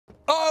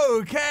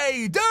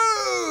Okay,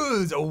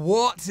 dudes,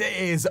 what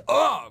is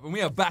up? And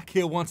we are back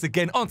here once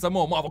again on some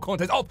more Marvel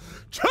Contest of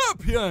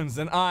Champions.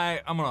 And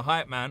I'm on a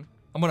hype, man.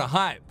 I'm on a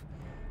hype.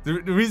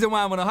 The reason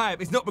why I'm on a hype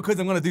is not because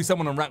I'm going to do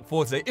someone on rank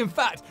 4 today. In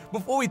fact,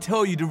 before we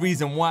tell you the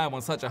reason why I'm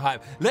on such a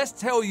hype, let's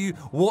tell you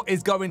what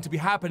is going to be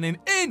happening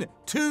in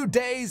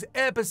today's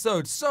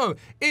episode. So,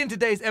 in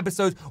today's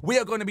episode, we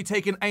are going to be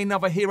taking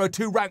another hero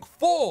to rank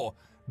 4.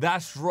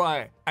 That's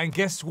right. And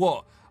guess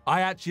what?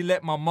 I actually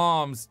let my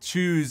moms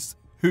choose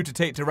who to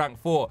take to rank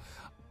 4.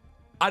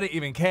 I didn't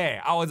even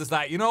care. I was just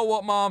like, you know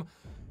what, Mom?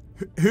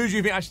 Who do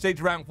you think I should take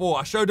to rank 4?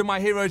 I showed her my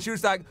hero and she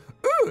was like,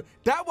 ooh,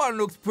 that one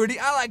looks pretty.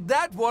 I like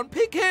that one.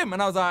 Pick him.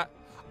 And I was like,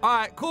 all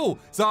right, cool.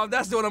 So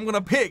that's the one I'm going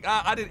to pick.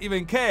 I didn't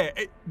even care.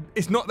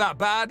 It's not that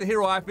bad. The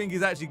hero I think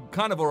is actually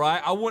kind of all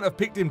right. I wouldn't have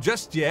picked him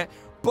just yet.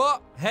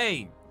 But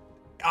hey,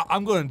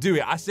 I'm going to do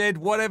it. I said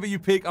whatever you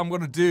pick, I'm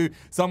going to do.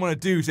 So I'm going to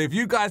do. So if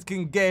you guys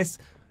can guess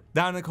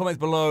down in the comments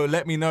below,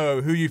 let me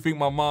know who you think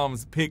my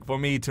mom's pick for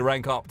me to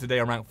rank up today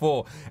on rank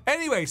 4.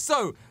 Anyway,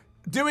 so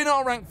doing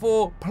our rank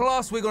 4,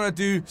 plus we're gonna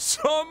do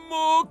some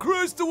more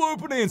crystal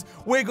openings.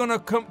 We're gonna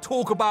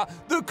talk about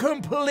the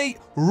complete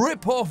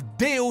rip-off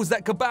deals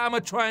that Kabam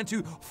are trying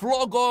to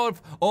flog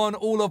off on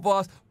all of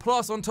us.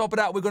 Plus, on top of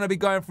that, we're gonna be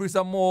going through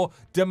some more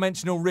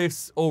dimensional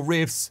rifts or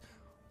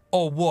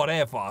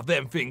whatever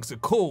them things are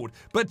called.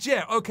 But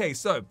yeah, okay,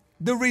 so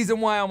the reason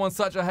why I'm on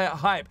such a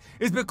hype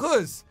is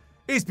because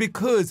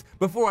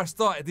before I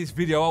started this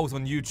video, I was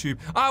on YouTube.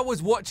 I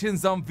was watching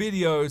some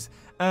videos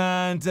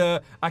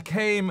and I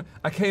came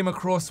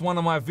across one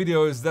of my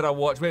videos that I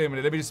watched. Wait a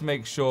minute, let me just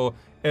make sure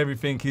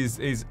everything is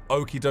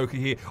okie dokie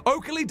here.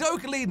 Oakley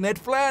dokily, Ned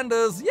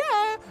Flanders,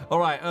 yeah. All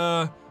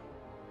right,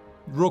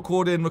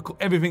 recording,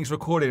 everything's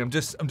recording. I'm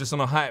just on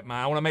a hype,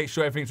 man. I want to make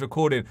sure everything's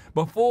recording.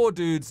 Before,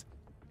 dudes,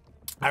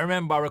 I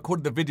remember I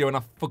recorded the video and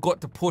I forgot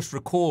to push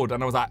record,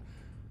 and I was like,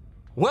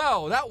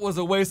 well, that was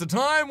a waste of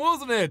time,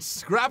 wasn't it?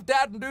 Scrap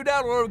that and do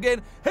that all over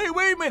again. Hey,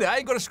 wait a minute, I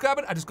ain't gonna scrap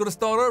it, I just gotta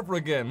start over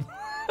again.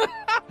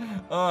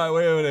 All right,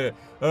 wait a minute.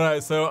 All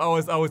right, so I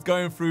was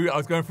going through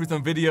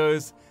some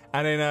videos,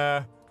 and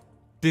then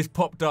this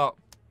popped up.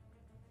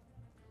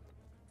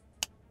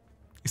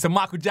 It's a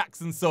Michael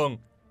Jackson song.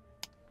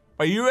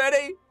 Are you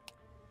ready?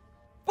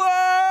 What?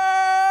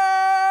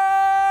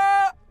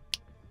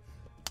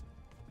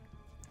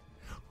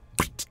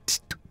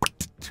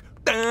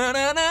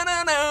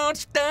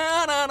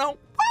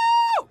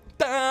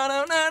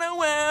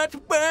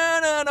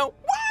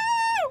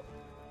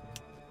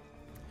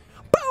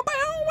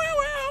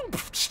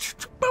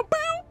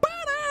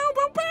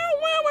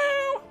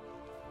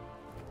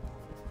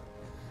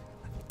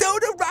 Do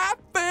the right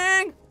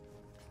thing.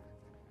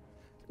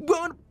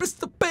 Wanna be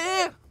the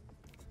bear,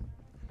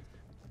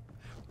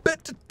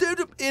 but to do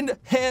them in the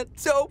hand,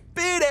 so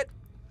beat it.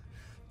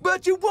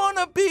 But you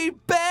wanna be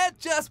bad,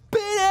 just beat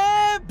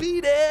it,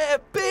 beat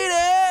it, beat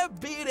it,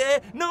 beat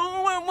it.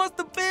 No one wants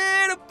to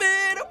beat it,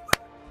 beat it.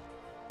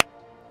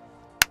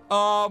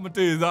 Oh, I'm gonna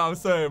do that, I'm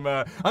sorry,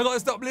 man. I gotta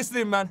stop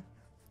listening, man.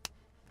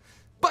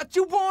 But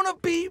you wanna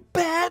be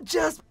bad,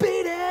 just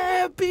beat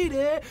it, beat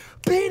it,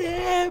 beat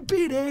it,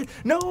 beat it.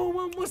 No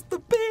one wants to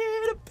beat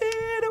it,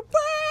 beat it.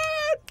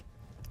 What?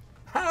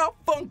 How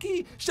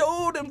funky,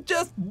 show them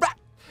just right.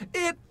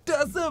 It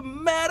doesn't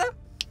matter.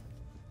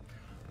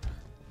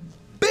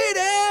 Beat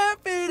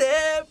it, beat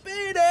it,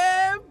 beat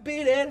it,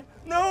 beat it.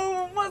 No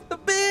one wants to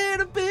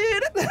beat it, beat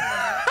it.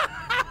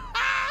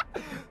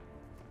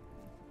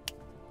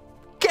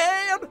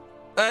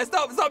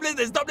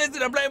 Stop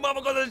listening, I'm playing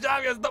Marvel Contest of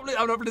Champions, stop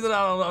listening, I'm not listening,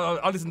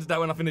 I'll listen to that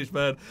when I finish,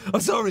 man.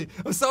 I'm sorry.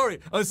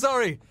 I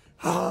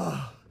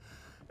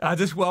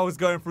was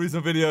going through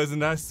some videos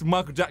and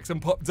Michael Jackson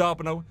popped up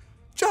and I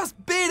just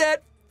beat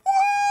it.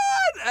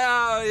 What?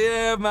 Oh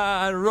yeah,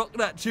 man, rock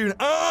that tune.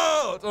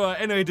 Oh, all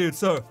right, anyway, dude,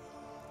 so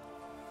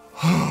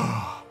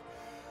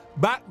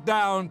back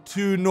down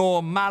to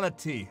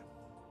normality.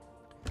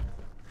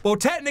 Well,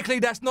 technically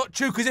that's not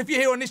true, because if you're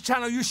here on this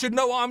channel, you should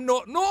know I'm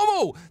not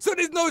normal. So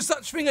there's no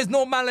such thing as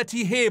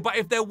normality here. But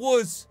if there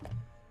was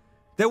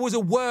a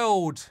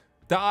world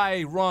that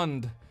I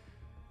run,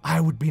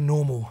 I would be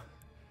normal.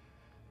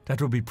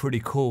 That would be pretty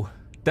cool.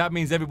 That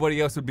means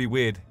everybody else would be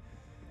weird.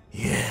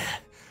 Yeah,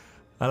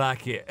 I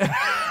like it.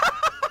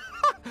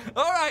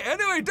 All right,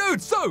 anyway,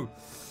 dude, so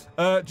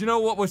do you know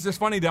what was just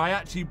funny there? I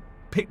actually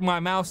picked my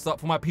mouse up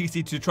for my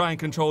PC to try and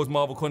control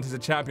Marvel Contest of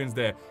Champions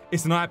there.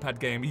 It's an iPad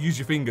game, you use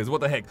your fingers,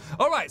 what the heck.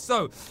 All right,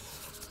 so,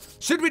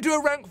 should we do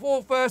a rank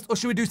 4 first, or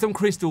should we do some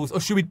crystals,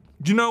 or should we, do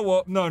you know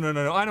what? No,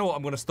 I know what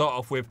I'm gonna start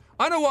off with.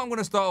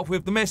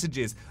 The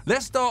messages.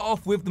 Let's start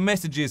off with the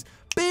messages.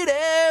 Beat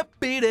it,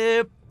 beat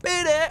it,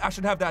 beat it. I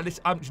should have that list,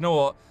 do you know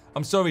what?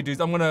 I'm sorry, dudes,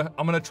 I'm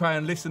gonna try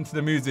and listen to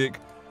the music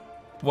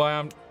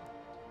while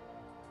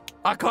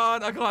I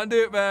can't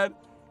do it, man.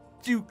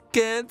 You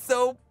can,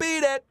 so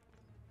beat it.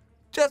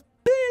 Just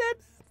beat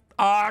it.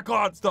 Oh, I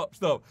can't. Stop.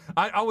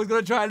 I was going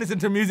to try and listen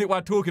to music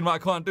while talking, but I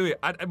can't do it.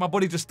 My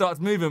body just starts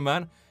moving,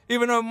 man.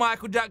 Even though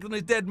Michael Jackson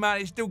is dead, man,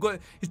 he's still got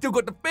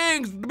the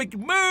things to make you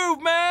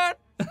move, man.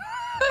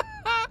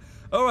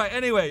 All right,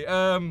 anyway,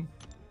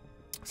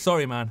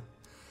 sorry, man.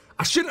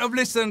 I shouldn't have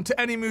listened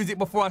to any music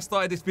before I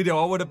started this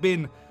video. I would have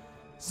been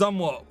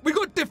somewhat. We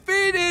got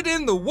defeated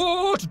in the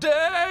war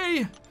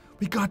today.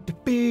 We got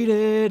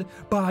defeated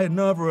by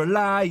another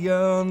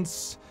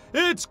alliance.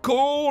 It's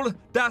cool.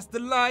 That's the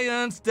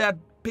alliance that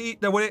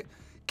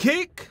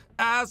kick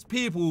ass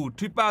people.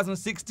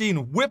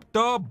 2016 whipped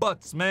our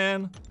butts,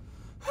 man.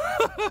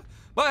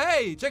 But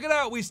hey, check it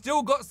out. We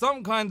still got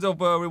some kinds of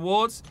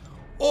rewards.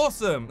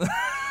 Awesome.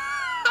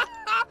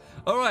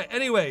 All right.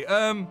 Anyway,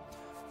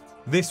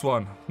 this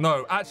one.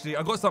 No, actually,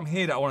 I got something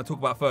here that I want to talk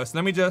about first.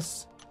 Let me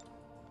just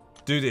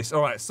do this.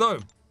 All right. So,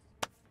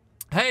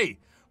 hey,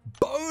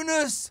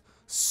 bonus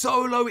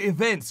solo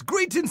events.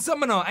 Greetings,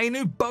 Summoner. A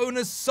new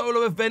bonus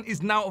solo event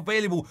is now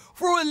available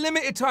for a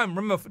limited time.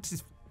 Remember,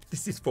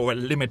 this is for a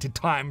limited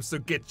time, so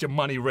get your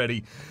money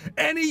ready.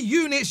 Any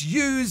units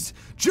used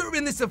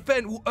during this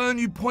event will earn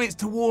you points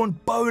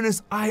toward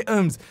bonus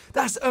items.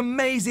 That's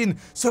amazing.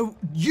 So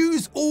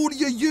use all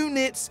your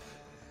units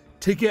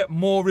to get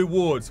more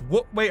rewards.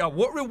 What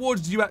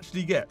rewards do you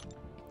actually get?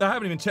 I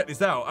haven't even checked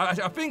this out.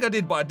 I think I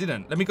did, but I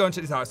didn't. Let me go and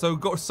check this out. So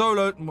got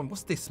solo.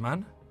 What's this,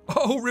 man?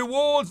 Oh,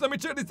 rewards. Let me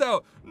check this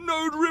out.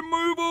 Node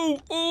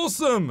removal.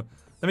 Awesome.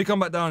 Let me come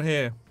back down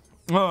here.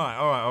 All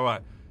right.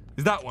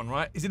 Is that one,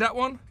 right? Is it that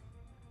one?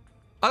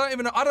 I don't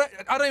even know. I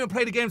don't even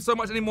play the game so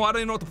much anymore. I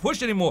don't even know what to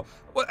push anymore.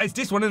 Well, it's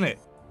this one, isn't it?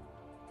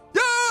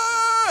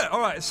 Yeah!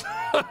 All right.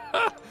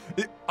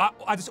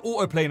 I just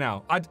autoplay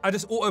now. I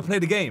just autoplay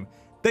the game.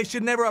 They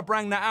should never have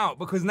rang that out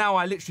because now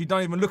I literally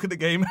don't even look at the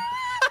game.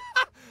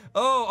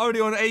 Oh, only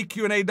on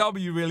AQ and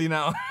AW really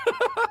now.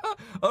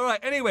 All right.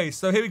 Anyway,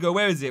 so here we go.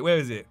 Where is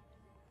it?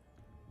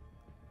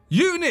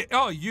 Unit.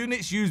 Oh,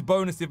 units use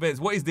bonus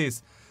events. What is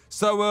this?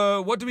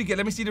 So what do we get?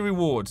 Let me see the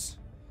rewards.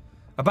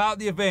 About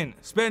the event,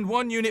 spend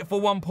 1 unit for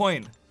 1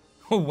 point.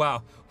 Oh,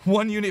 wow.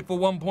 1 unit for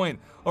 1 point.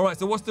 All right,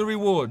 so what's the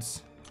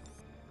rewards?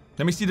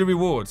 Let me see the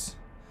rewards.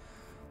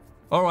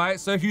 All right,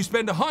 so if you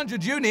spend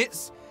 100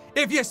 units,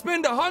 you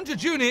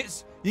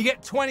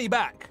get 20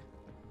 back.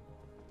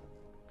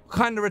 What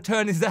kind of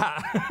return is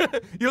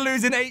that? You're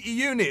losing 80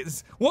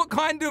 units. What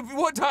kind of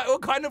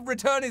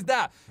return is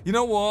that? You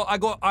know what? I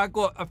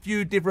got a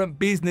few different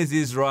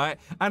businesses, right?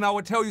 And I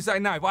would tell you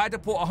something now. If I had to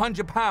put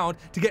 £100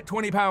 to get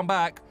 £20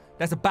 back,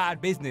 that's a bad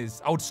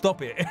business. I would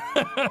stop it.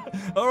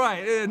 All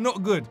right,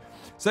 not good.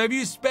 So if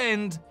you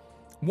spend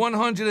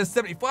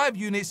 175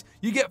 units,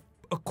 you get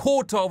a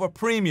quarter of a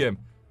premium.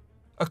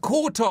 A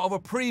quarter of a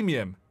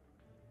premium.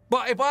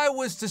 But if I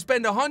was to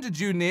spend 100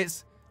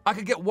 units, I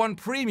could get 1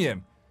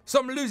 premium. So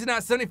I'm losing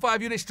out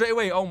 75 units straight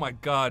away. Oh my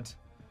God.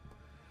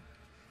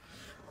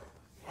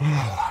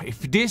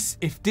 If this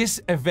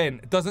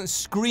event doesn't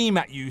scream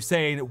at you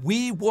saying,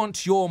 we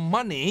want your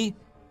money,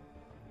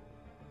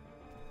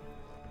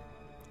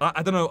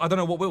 I don't know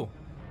what will.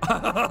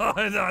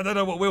 I don't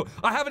know what will.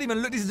 I haven't even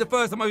looked. This is the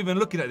first time I'm even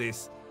looking at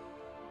this.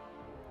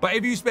 But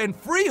if you spend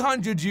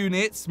 300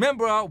 units,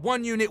 remember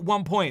 1 unit,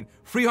 1 point.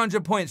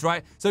 300 points,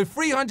 right? So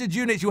 300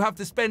 units you have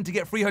to spend to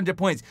get 300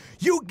 points.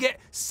 You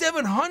get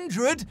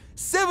 700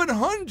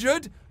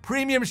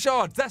 premium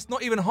shards. That's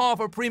not even half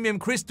a premium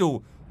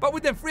crystal. But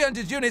with them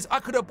 300 units, I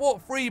could have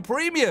bought 3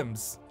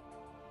 premiums.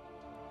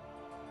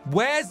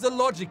 Where's the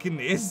logic in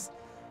this?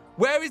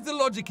 Where is the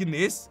logic in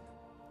this?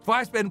 If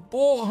I spend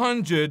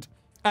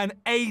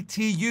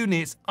 480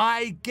 units,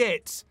 I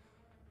get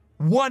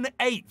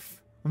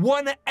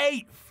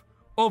 1/8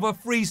 of a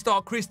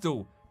 3-star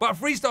crystal. But a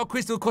 3-star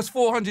crystal costs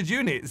 400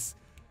 units.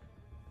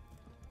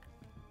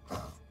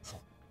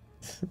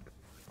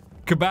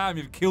 Kabam,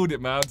 you've killed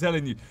it, man. I'm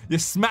telling you. You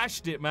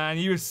smashed it, man.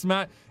 You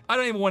smashed. I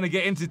don't even want to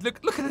get into it.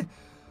 Look at it.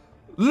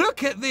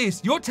 Look at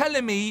this. You're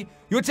telling me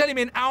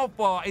an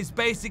alpha is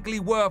basically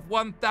worth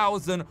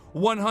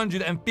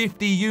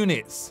 1,150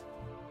 units.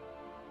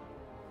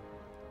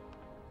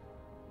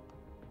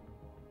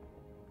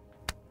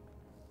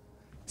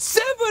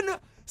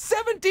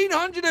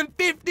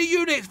 1,750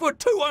 units for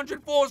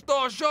 200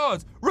 4-star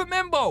shards.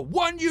 Remember,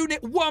 1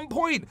 unit, 1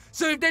 point.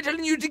 So if they're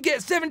telling you to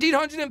get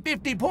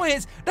 1,750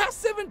 points,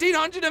 that's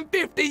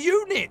 1,750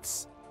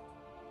 units.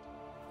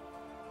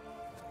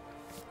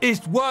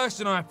 It's worse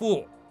than I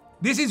thought.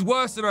 This is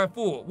worse than I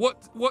thought.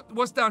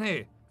 What's down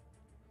here?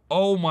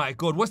 Oh my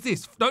God, what's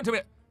this? Don't tell me.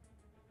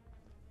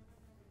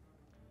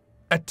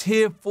 A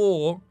tier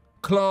 4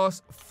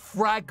 class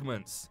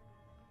fragments.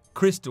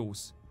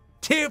 Crystals.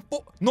 Tier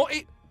 4, not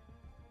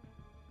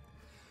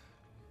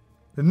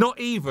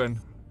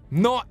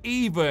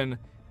even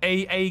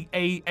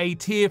a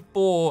tier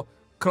 4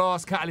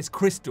 class catalyst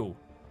crystal.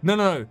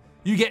 No.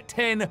 You get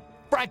 10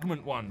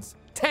 fragment ones.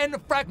 10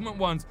 fragment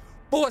ones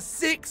for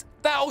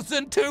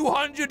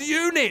 6,200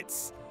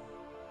 units.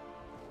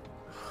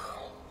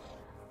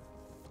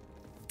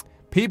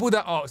 People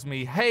that ask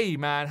me, hey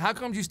man, how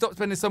come you stop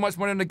spending so much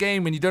money on the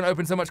game when you don't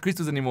open so much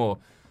crystals anymore?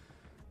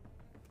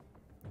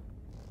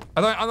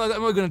 I'm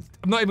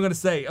not even gonna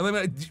say.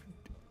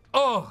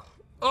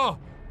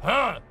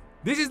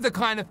 This is the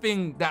kind of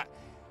thing that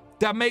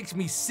that makes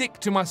me sick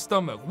to my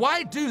stomach.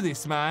 Why do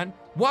this, man?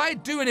 Why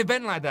do an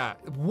event like that?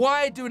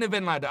 Why do an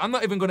event like that? I'm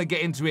not even gonna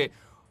get into it.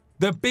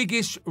 The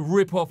biggest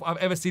rip-off I've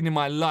ever seen in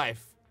my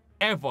life.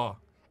 Ever.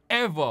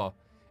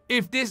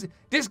 If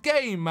this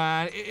game,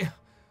 man,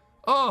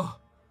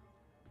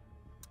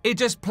 it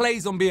just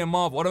plays on being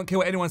Marvel. I don't care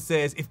what anyone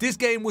says. If this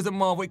game wasn't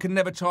Marvel, it could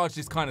never charge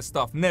this kind of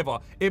stuff. Never.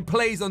 It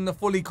plays on the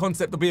fully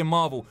concept of being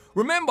Marvel.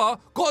 Remember,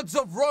 Gods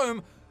of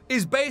Rome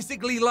is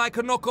basically like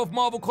a knockoff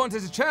Marvel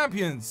Contest of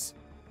Champions.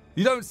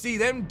 You don't see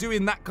them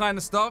doing that kind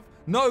of stuff.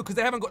 No, because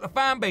they haven't got the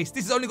fan base.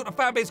 This has only got the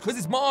fan base because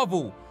it's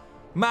Marvel.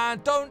 Man,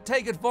 don't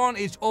take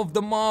advantage of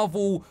the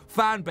Marvel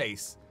fan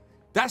base.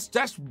 That's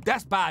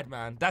bad,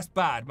 man. That's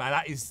bad,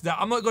 man.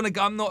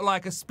 I'm not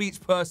like a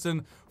speech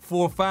person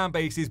for fan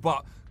bases,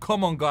 but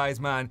come on, guys,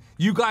 man.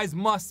 You guys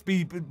must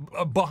be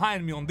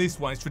behind me on this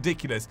one. It's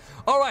ridiculous.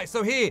 All right,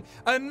 so here,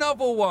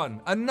 another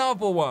one. The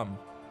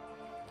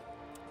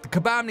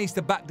kabam needs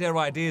to back their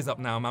ideas up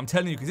now, man. I'm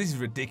telling you, because this is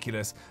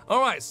ridiculous. All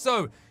right,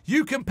 so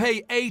you can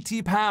pay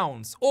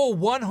 £80 or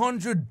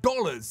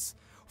 $100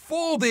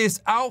 for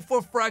this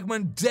Alpha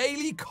Fragment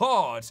daily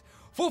card.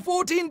 For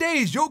 14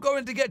 days, you're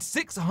going to get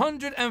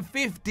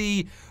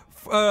 650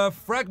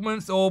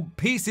 fragments or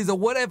pieces or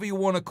whatever you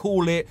want to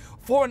call it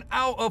for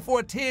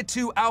a tier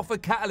 2 alpha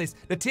catalyst.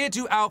 The tier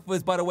 2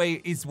 alphas, by the way,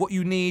 is what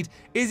you need.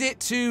 Is it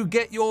to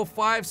get your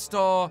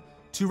 5-star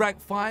to rank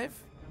 5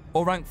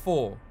 or rank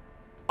 4?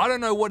 I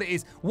don't know what it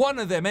is. One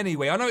of them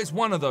anyway. I know it's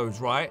one of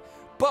those, right?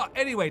 But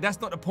anyway,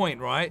 that's not the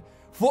point, right?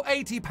 For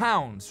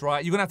 £80,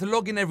 right, you're gonna have to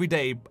log in every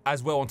day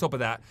as well on top of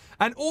that.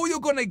 And all you're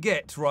gonna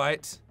get,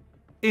 right,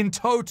 in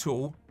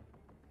total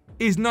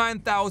is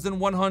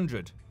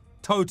 9,100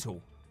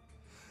 total.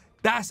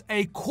 That's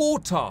a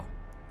quarter.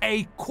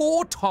 A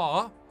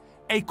quarter.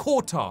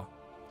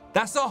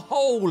 That's a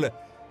whole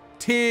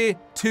tier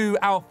 2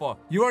 alpha.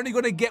 You're only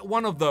gonna get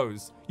one of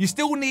those. You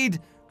still need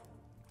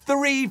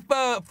three,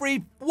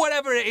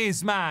 whatever it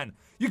is, man.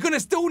 You're gonna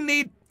still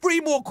need 3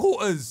 more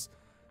quarters.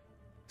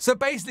 So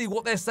basically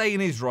what they're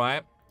saying is,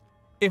 right,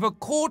 if a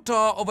quarter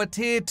of a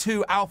tier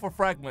 2 alpha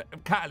fragment,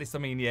 catalyst,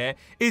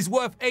 is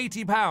worth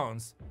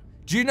 £80,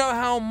 do you know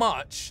how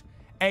much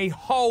a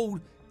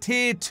whole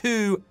tier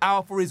 2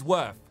 alpha is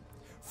worth?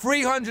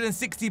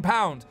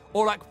 £360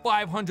 or like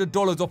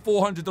 $500 or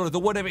 $400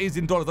 or whatever it is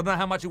in dollars. I don't know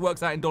how much it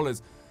works out in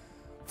dollars.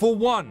 For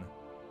one,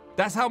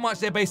 that's how much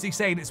they're basically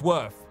saying it's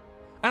worth.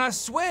 And I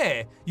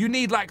swear you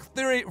need like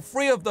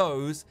three of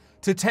those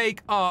to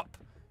take up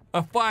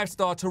a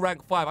 5-star to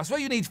rank 5. I swear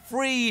you need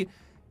 3.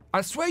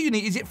 I swear you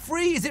need, is it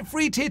 3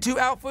 tier 2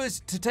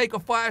 alphas to take a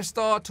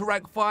 5-star to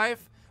rank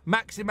 5?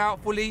 Max him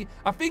out fully.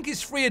 I think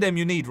it's 3 of them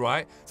you need,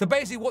 right? So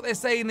basically what they're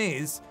saying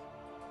is,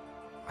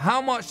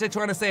 how much they're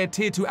trying to say a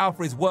tier 2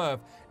 alpha is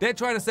worth. They're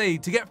trying to say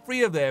to get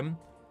 3 of them,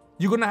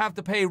 you're gonna have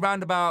to pay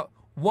around about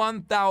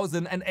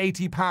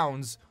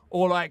 £1,080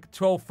 or like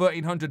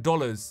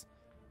 $1,200–1,300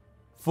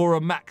 for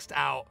a maxed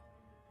out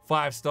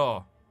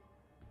 5-star.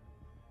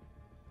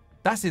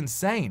 That's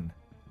insane.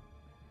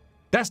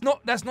 That's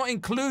not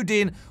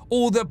including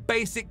all the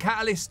basic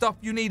catalyst stuff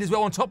you need as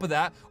well on top of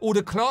that, all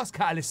the class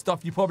catalyst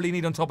stuff you probably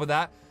need on top of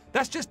that.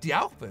 That's just the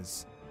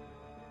alphas.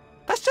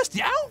 That's just the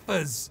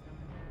alphas.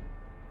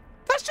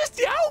 That's just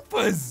the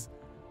alphas.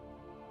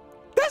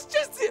 That's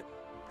just it.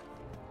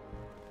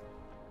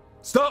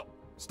 Stop.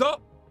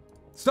 Stop.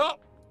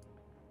 Stop.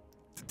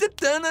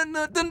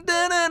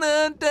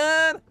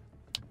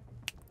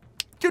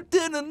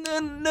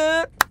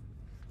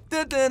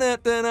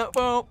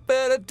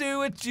 Better do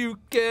what you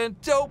can.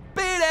 Don't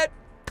beat it.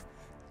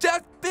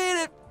 Just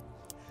beat it.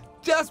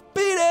 Just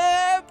beat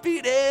it.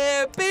 Beat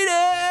it. Beat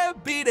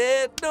it. Beat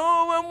it.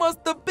 No one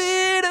wants to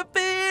beat it.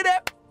 Beat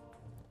it.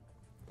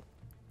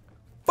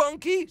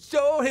 Funky,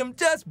 show him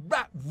just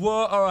rap.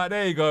 Whoa. All right,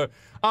 there you go.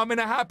 I'm in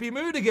a happy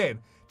mood again.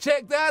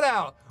 Check that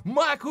out.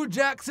 Michael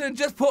Jackson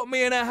just put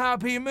me in a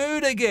happy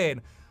mood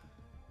again.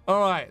 All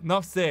right,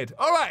 enough said.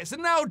 All right, so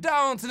now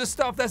down to the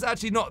stuff that's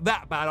actually not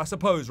that bad, I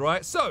suppose,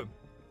 right? So,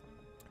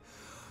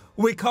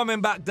 we're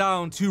coming back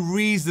down to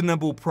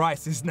reasonable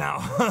prices now.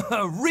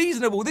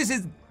 Reasonable.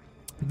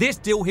 This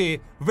deal here,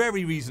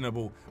 very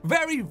reasonable.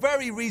 Very,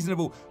 very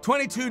reasonable.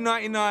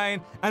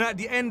 $22.99, and at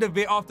the end of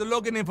it, after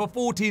logging in for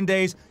 14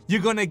 days,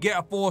 you're gonna get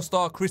a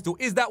 4-star crystal.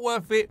 Is that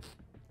worth it?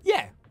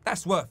 Yeah,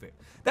 that's worth it.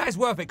 That is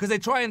worth it, because they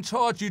try and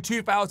charge you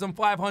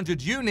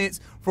 2,500 units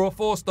for a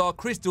 4-star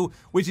crystal,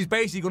 which is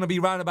basically going to be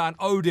around about an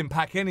Odin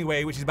pack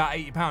anyway, which is about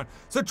 £80.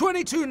 So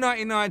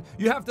 $22.99,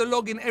 you have to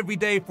log in every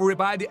day for it,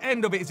 but at the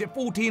end of it, is it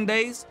 14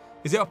 days?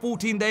 Is it a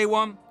 14-day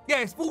one? Yeah,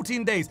 it's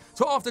 14 days.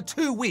 So after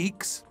 2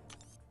 weeks,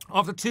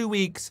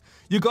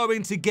 you're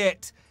going to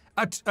get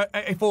a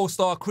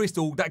 4-star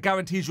crystal that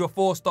guarantees you a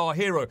 4-star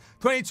hero.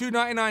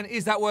 $22.99,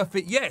 is that worth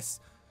it? Yes.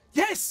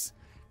 Yes.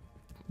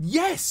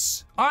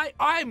 Yes,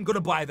 I'm gonna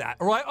buy that,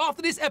 all right?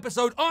 After this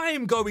episode,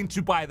 I'm going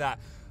to buy that.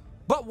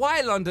 But why,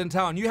 London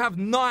Town? You have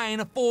 9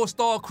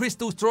 4-star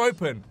crystals to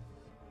open.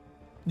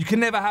 You can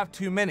never have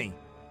too many.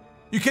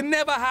 You can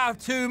never have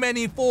too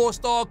many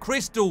 4-star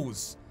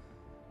crystals.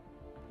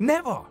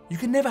 Never. You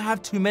can never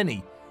have too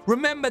many.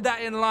 Remember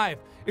that in life.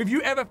 If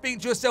you ever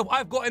think to yourself,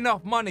 I've got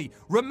enough money,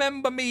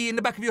 remember me in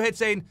the back of your head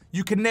saying,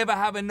 you can never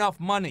have enough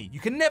money. You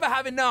can never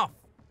have enough.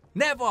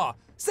 Never.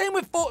 Same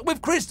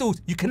with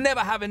crystals. You can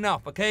never have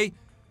enough, okay?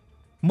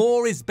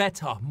 More is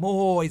better.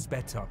 More is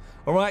better.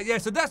 All right, yeah,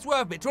 so that's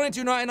worth it.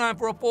 $22.99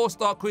 for a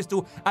 4-star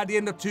crystal at the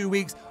end of 2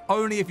 weeks.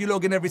 Only if you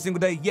log in every single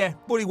day. Yeah,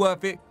 fully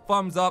worth it.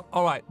 Thumbs up.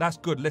 All right, that's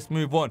good. Let's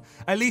move on.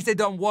 At least they've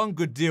done one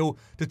good deal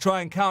to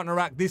try and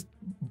counteract this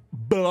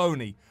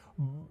baloney.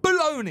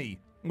 Baloney,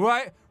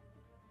 right?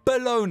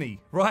 Baloney,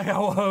 right?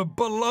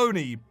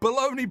 Baloney.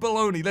 Baloney,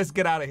 baloney. Let's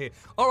get out of here.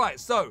 All right,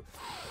 so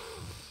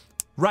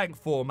rank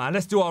 4, man.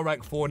 Let's do our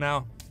rank 4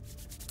 now.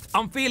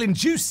 I'm feeling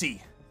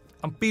juicy.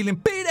 I'm feeling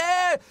beat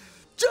up.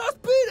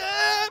 Just beat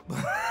up.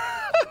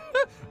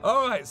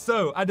 All right,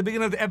 so at the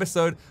beginning of the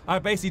episode, I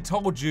basically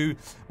told you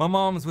my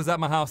mom's was at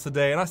my house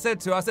today, and I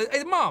said to her,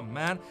 hey, Mom,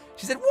 man.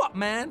 She said, what,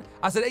 man?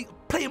 I said, hey,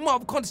 playing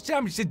Marvel Contest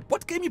Champion. She said,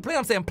 what game you playing?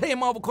 I'm saying, I'm playing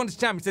Marvel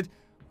Contest Champion. She said,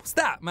 what's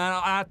that, man?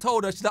 I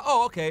told her. She's like,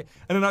 oh, okay.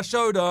 And then I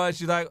showed her, and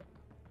she's like,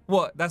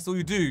 what? That's all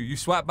you do? You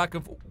swipe back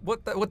and forth?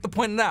 What's the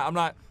point in that? I'm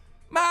like,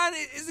 man,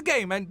 it's a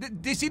game, man.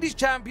 Do you see these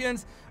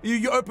champions?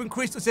 You open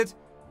crystals. Said,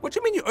 what do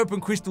you mean you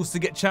open crystals to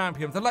get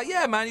champions? I'm like,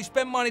 yeah, man, you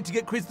spend money to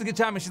get crystals to get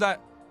champions. She's like,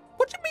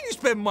 what do you mean you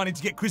spend money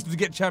to get crystals to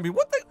get champion?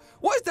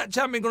 What is that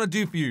champion gonna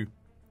do for you?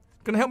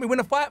 Gonna help me win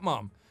a fight,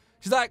 Mom?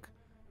 She's like,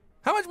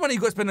 how much money you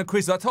got to spend on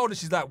crystals? I told her,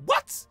 she's like,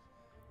 what?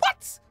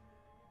 What?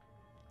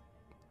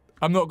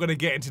 I'm not gonna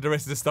get into the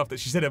rest of the stuff that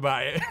she said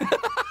about it.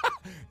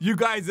 You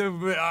guys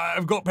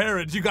have got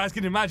parents. You guys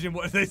can imagine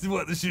what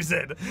she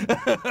said.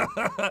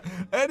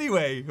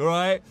 Anyway,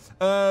 right?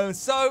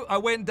 So I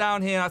went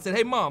down here and I said,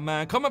 hey, Mom,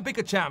 man, come and pick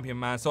a champion,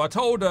 man. So I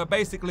told her,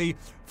 basically,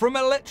 from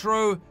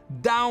Electro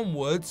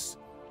downwards,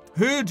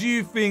 who do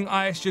you think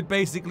who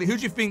do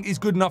you think is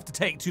good enough to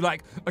take to,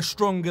 like, a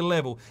stronger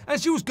level?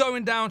 And she was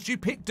going down. She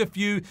picked a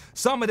few.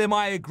 Some of them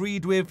I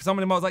agreed with. Some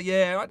of them I was like,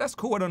 yeah, that's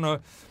cool. I don't know.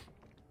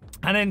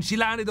 And then she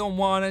landed on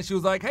one and she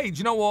was like, hey, do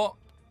you know what?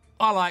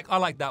 I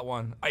like that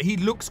one. He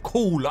looks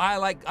cool. I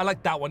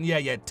like that one.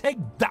 Yeah, take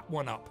that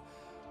one up.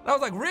 And I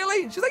was like,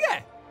 really? She's like,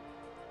 yeah.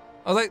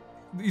 I was like,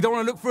 you don't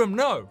want to look for him?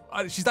 No.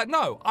 She's like,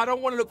 no, I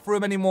don't want to look for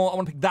him anymore. I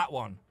want to pick that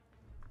one.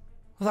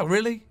 I was like,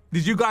 really?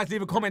 Did you guys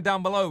leave a comment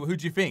down below? Who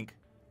do you think?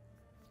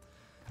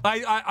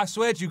 I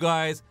swear to you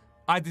guys,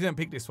 I didn't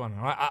pick this one.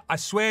 Right? I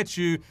swear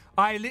to you,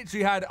 I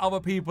literally had other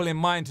people in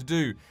mind to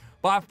do.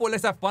 But I thought,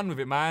 let's have fun with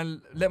it,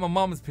 man. Let my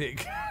mum's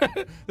pick.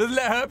 Let's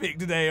let her pick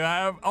today,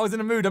 man. I was in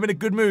a mood. I'm in a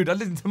good mood. I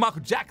listened to Michael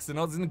Jackson.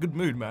 I was in a good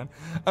mood, man.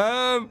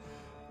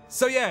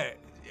 So, yeah.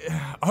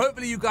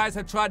 Hopefully, you guys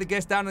have tried to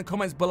guess down in the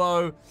comments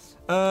below.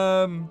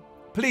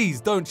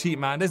 Please, don't cheat,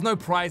 man. There's no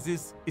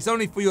prizes. It's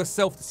only for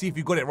yourself to see if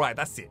you got it right.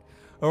 That's it.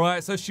 All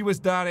right? So, she was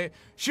down it.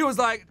 She was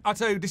like, I'll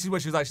tell you, this is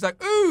what she was like. She's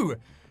like, ooh.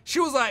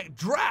 She was like,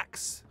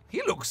 Drax.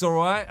 He looks all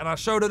right. And I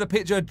showed her the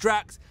picture of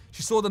Drax.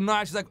 She saw the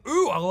knife, she's like,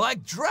 ooh, I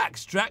like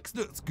Drax. Drax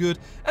looks good.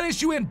 And then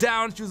she went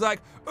down, she was like,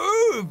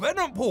 ooh,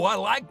 Venompool, I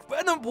like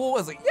Venompool. I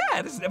was like,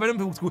 yeah, this is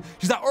Venompool's cool.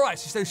 She's like, all right,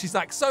 she's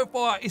like, so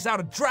far it's out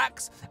of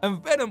Drax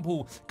and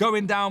Venompool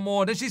going down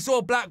more. Then she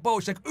saw Black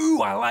Bolt, she's like,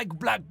 ooh, I like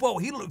Black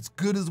Bolt. He looks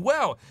good as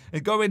well.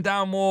 And going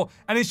down more.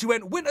 And then she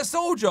went, Winter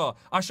Soldier.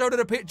 I showed her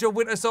the picture of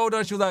Winter Soldier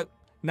and she was like,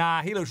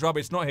 nah, he looks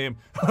rubbish, not him.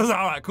 I was like,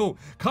 all right, cool.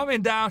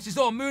 Coming down, she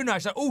saw Moon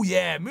Knight. She's like, oh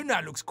yeah, Moon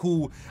Knight looks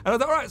cool. And I was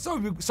like, all right,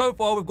 so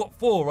far we've got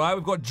 4, right?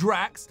 We've got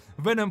Drax,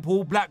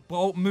 Venompool, Black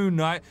Bolt, Moon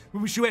Knight.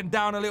 She went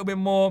down a little bit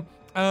more.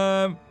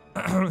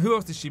 Who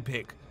else did she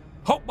pick?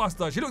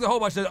 Hulkbuster. She looked at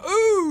Hulkbuster. She's like,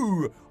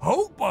 ooh,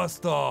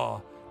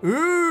 Hulkbuster.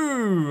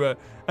 Ooh. And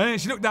then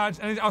she looked down,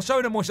 and I was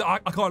showing her more. She's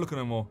like, I can't look at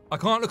no more. I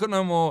can't look at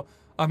no more.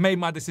 I've made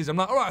my decision. I'm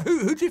like, all right,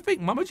 who do you think,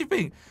 Mum? Who do you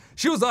think?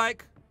 She was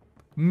like,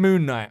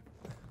 Moon Knight.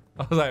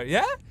 I was like,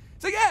 yeah?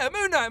 So yeah,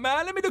 Moon Knight,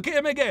 man, let me look at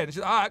him again. She's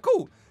like, all right,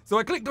 cool. So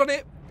I clicked on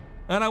it,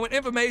 and I went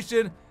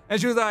information, and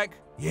she was like,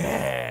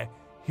 yeah,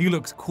 he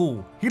looks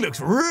cool. He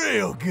looks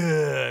real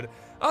good.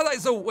 I was like,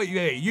 so wait,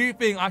 you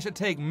think I should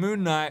take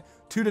Moon Knight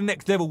to the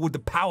next level with the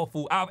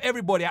powerful, out of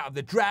everybody, out of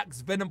the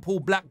Drax,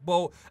 Venompool, Black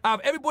Bolt, out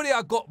of everybody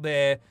I got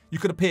there, you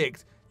could have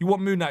picked, you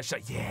want Moon Knight? She's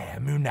like, yeah,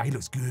 Moon Knight, he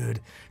looks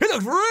good. He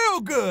looks real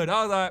good.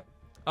 I was like,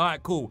 all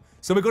right, cool.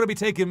 So we're going to be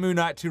taking Moon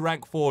Knight to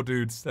rank 4,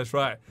 dudes. That's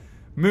right.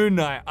 Moon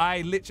Knight,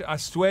 I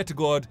swear to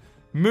God,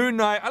 Moon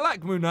Knight, I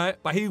like Moon Knight,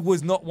 but he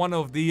was not one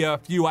of the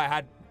few I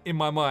had in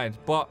my mind.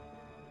 But,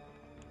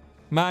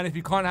 man, if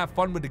you can't have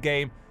fun with the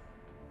game,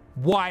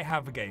 why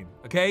have a game,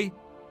 okay?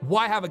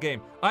 Why have a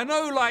game? I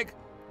know, like,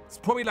 it's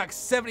probably like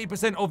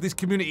 70% of this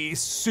community is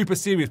super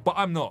serious, but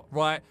I'm not,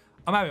 right?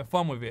 I'm having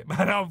fun with it,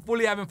 man. I'm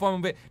fully having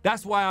fun with it.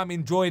 That's why I'm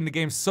enjoying the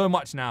game so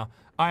much now.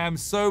 I am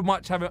so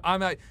much having, I'm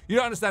like, you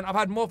don't understand, I've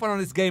had more fun on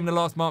this game in the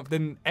last month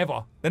than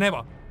ever.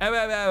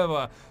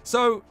 Ever.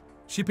 So,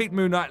 she picked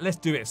Moon Knight, let's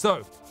do it.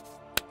 So,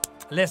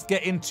 let's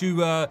get into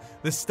the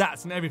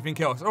stats and everything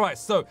else. All right,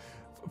 so,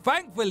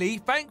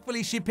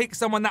 thankfully, she picked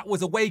someone that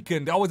was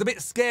awakened. I was a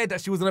bit scared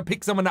that she was gonna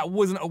pick someone that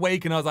wasn't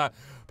awakened. I was like,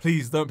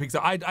 please don't pick so.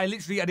 I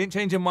didn't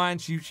change her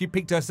mind. She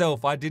picked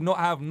herself. I did not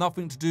have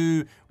nothing to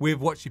do with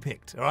what she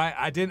picked. All right,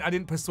 I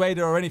didn't persuade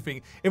her or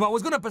anything. If I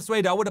was gonna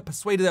persuade her, I would have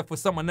persuaded her for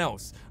someone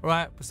else. All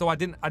right, so I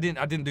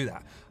didn't do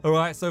that. All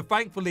right, so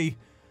thankfully,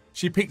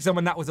 she picked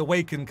someone that was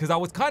awakened, because I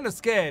was kind of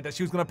scared that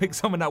she was gonna pick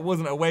someone that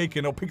wasn't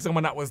awakened or pick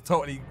someone that was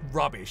totally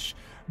rubbish.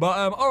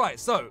 But all right,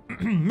 so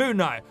Moon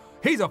Knight.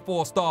 He's a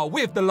 4-star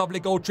with the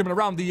lovely gold trimming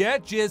around the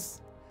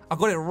edges. I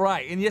got it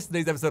right. In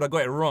yesterday's episode, I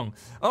got it wrong.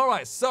 All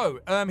right, so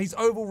his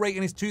overall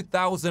rating is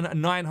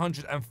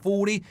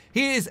 2,940.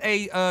 He is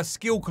a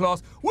skill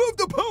class with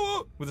the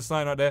power, with a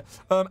sign right there.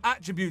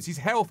 Attributes, his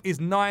health is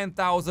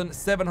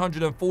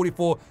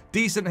 9,744.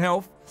 Decent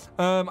health.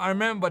 I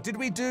remember, did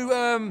we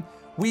do,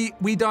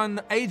 we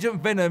done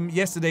Agent Venom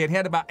yesterday, and he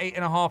had about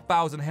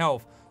 8,500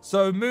 health.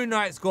 So Moon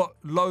Knight's got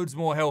loads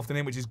more health than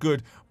him, which is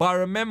good. But I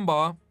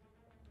remember,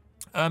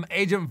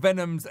 Agent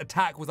Venom's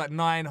attack was like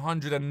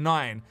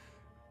 909.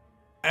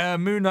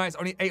 Moon Knight's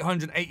only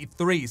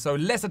 883, so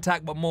less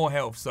attack but more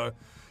health. So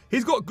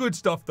he's got good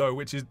stuff though,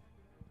 which is...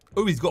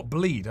 Oh, he's got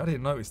bleed. I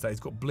didn't notice that.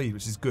 He's got bleed,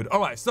 which is good. All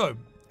right, so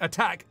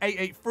attack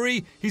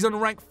 883. He's on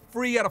rank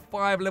 3 out of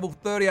 5, level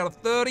 30 out of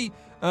 30.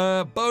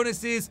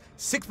 Bonuses,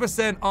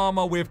 6%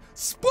 armor with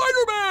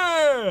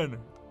Spider-Man!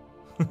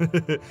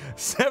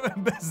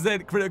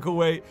 7%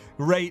 critical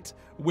rate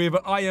with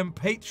I Am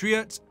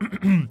Patriot.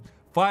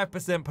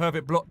 5%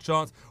 perfect block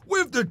chance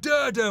with the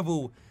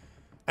Daredevil.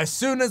 As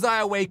soon as I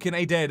awaken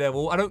a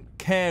Daredevil, I don't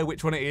care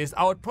which one it is,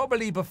 I would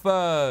probably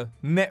prefer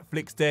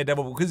Netflix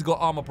Daredevil because he's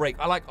got armor break.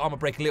 I like armor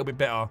break a little bit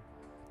better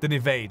than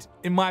evade.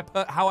 In my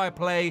how I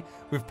play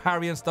with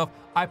parry and stuff,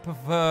 I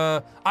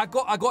prefer... I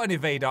got an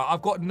evader.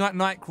 I've got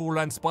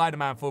Nightcrawler and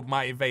Spider-Man for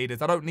my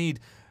evaders. I don't need...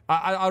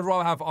 I'd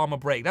rather have armor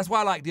break. That's why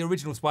I like the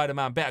original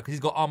Spider-Man better, because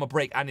he's got armor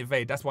break and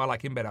evade. That's why I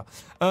like him better.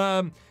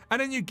 And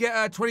then you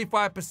get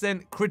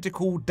 25%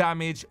 critical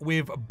damage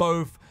with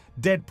both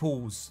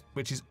Deadpools,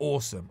 which is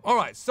awesome. All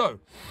right, so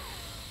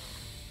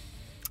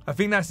I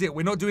think that's it.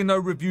 We're not doing no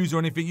reviews or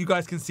anything. You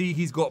guys can see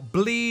he's got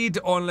bleed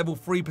on level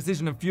 3,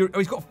 precision and fury. Oh,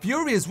 he's got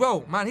fury as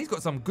well. Man, he's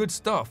got some good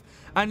stuff.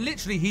 And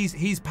literally,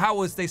 his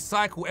powers, they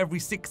cycle every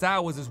 6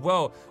 hours as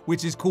well,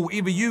 which is cool.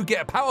 Either you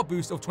get a power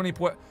boost of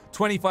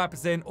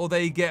 25% or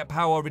they get a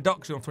power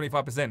reduction of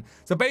 25%.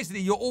 So basically,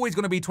 you're always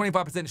going to be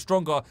 25%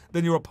 stronger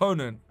than your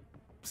opponent,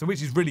 so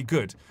which is really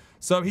good.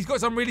 So he's got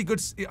some really good...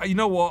 You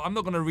know what? I'm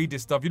not going to read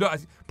this stuff. You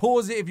don't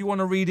pause it if you want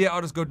to read it. I'll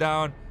just go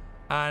down.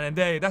 And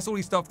there, that's all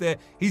his stuff there.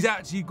 He's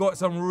actually got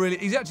some really...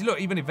 He's actually, look,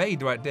 even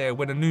evade right there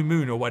with a new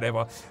moon or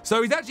whatever.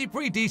 So he's actually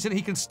pretty decent.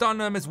 He can stun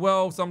them as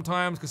well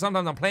sometimes, because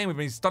sometimes I'm playing with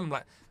him, he's stunned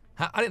like...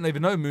 I didn't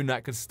even know Moon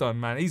Knight could stun,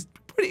 man. He's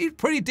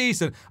pretty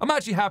decent. I'm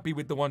actually happy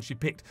with the one she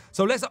picked.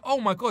 So let's...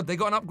 Oh my God, they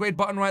got an upgrade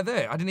button right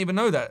there. I didn't even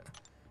know that.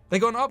 They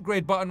got an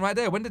upgrade button right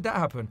there. When did that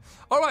happen?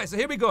 All right, so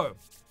here we go.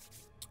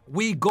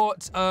 We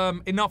got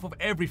enough of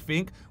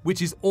everything,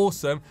 which is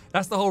awesome.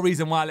 That's the whole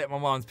reason why I let my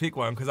mom pick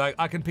one, because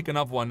I can pick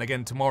another one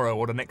again tomorrow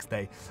or the next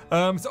day.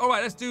 So all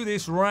right, let's do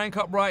this. Rank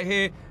up right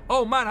here.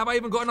 Oh man, have I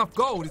even got enough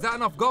gold? Is that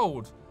enough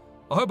gold?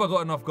 I hope I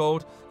got enough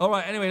gold. All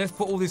right, anyway, let's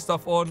put all this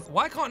stuff on.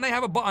 Why can't they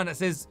have a button that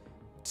says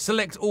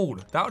select all?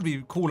 That would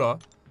be cooler.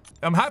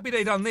 I'm happy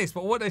they done this,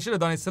 but what they should have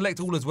done is select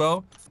all as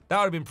well. That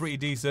would have been pretty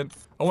decent.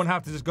 I wouldn't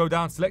have to just go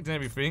down selecting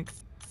everything.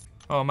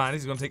 Oh man,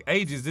 this is gonna take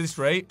ages at this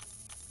rate.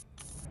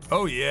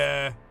 Oh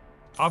yeah,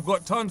 I've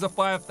got tons of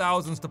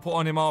 5,000s to put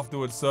on him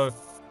afterwards, so...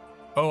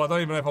 Oh, I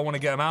don't even know if I want to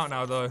get him out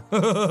now,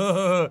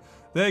 though.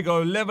 There you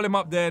go, level him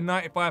up there,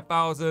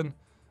 95,000.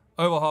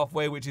 Over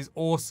halfway, which is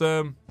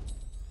awesome.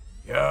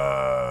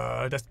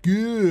 Yeah, that's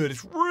good,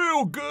 it's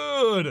real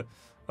good.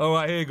 All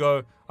right, here you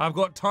go. I've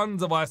got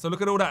tons of ISO,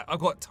 look at all that. I've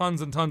got tons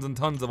and tons and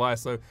tons of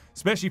ISO,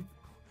 especially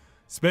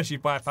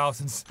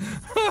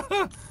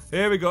 5,000s.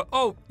 Here we go.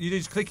 Oh, you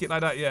just click it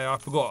like that. Yeah, I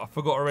forgot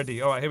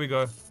already. All right, here we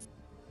go.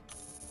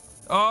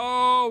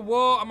 Oh,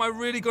 what? Am I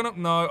really gonna...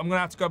 No, I'm gonna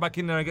have to go back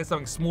in there and get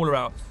something smaller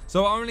out.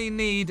 So I only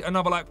need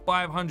another like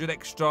 500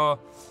 extra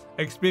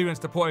experience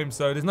to put him.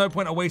 So there's no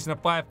point of wasting a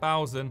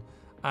 5,000.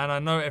 And I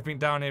know everything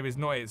down here is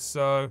not it.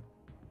 So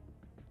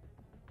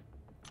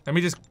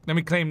let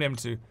me claim them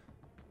too.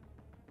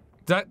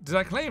 Did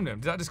I claim them?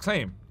 Did I just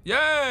claim?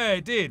 Yeah,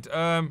 it did.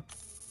 Oh,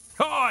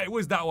 it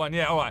was that one.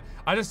 Yeah, all right.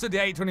 I just took the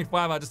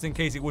 825 out just in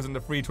case it wasn't the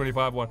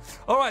 325 one.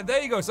 All right,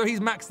 there you go. So he's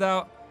maxed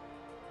out.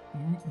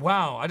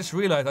 Wow, I just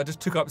realized I just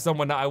took up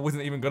someone that I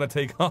wasn't even gonna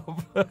take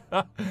up.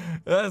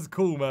 That's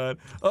cool, man.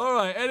 All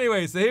right,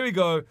 anyway, so here we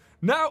go.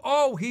 Now,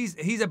 oh,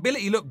 his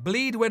ability, look,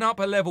 bleed went up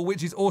a level,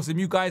 which is awesome.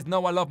 You guys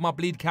know I love my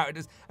bleed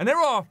characters, and there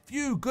are a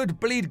few good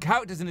bleed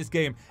characters in this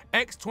game.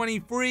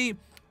 X23,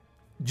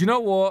 do you know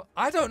what?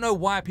 I don't know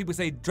why people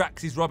say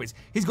Drax is rubbish.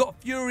 He's got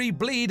fury,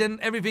 bleed, and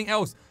everything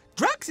else.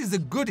 Drax is a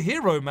good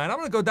hero, man. I'm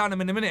gonna go down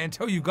him in a minute and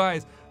tell you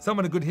guys some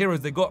of the good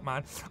heroes they got,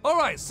 man. All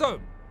right, so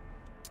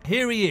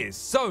here he is.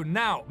 So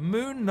now,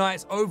 Moon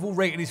Knight's overall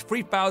rating is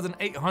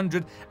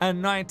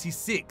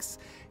 3,896.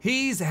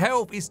 His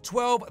health is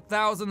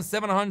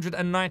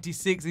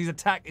 12,796. His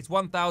attack is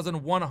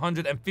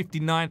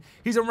 1,159.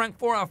 He's a rank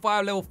 4 out of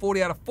 5, level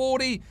 40 out of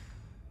 40.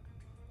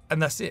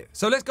 And that's it.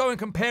 So let's go and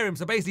compare him.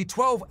 So basically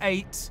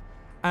 12-8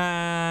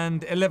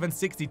 and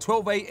 1160.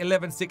 12-8,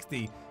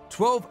 1160.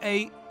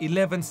 12-8,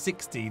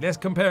 1160. Let's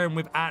compare him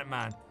with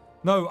Ant-Man.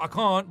 No, I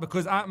can't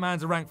because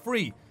Ant-Man's a rank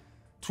 3.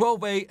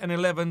 12-8 and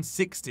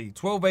 1160.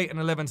 12-8 and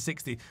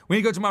 1160. When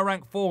you go to my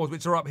rank 4s,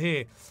 which are up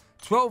here,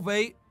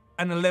 12-8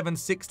 and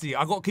 1160.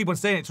 I got to keep on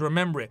saying it to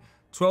remember it.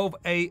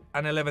 12-8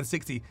 and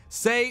 1160.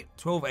 Say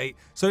 12-8.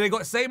 So they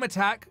got same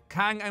attack.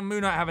 Kang and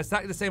Moon Knight have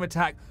exactly the same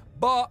attack,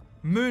 but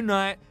Moon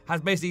Knight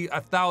has basically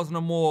 1,000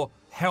 or more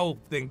health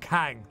than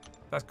Kang.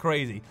 That's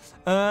crazy.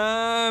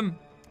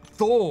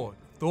 Thor.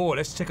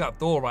 Let's check out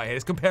Thor right here.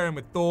 Let's compare him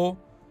with Thor.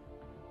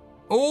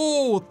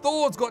 Oh,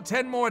 Thor's got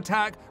 10 more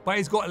attack, but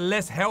he's got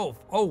less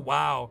health. Oh,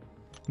 wow.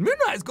 Moon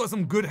Knight's got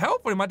some good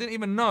health for him. I didn't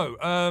even know.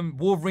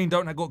 Wolverine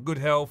don't have got good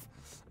health.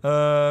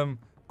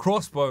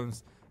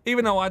 Crossbones.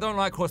 Even though I don't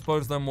like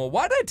Crossbones no more.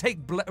 Why did they take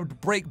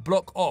break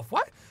block off?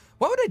 Why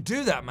would they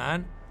do that,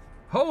 man?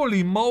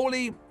 Holy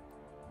moly.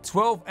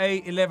 12-8,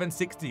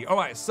 1160. All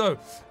right, so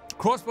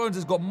Crossbones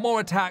has got more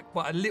attack,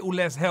 but a little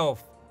less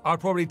health. I'd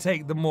probably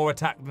take the more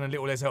attack than a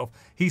little less health.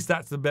 His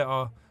stats the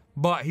better.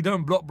 But he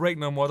don't block break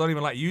no more. I don't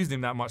even like using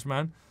him that much,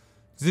 man.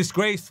 It's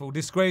disgraceful,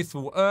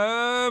 disgraceful.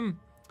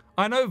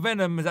 I know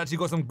Venom has actually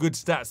got some good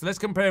stats. So let's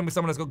compare him with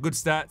someone that's got good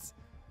stats.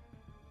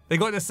 They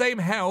got the same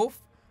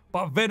health,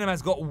 but Venom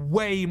has got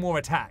way more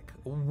attack.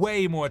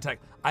 Way more attack.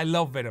 I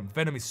love Venom.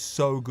 Venom is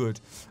so good.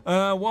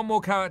 One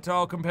more character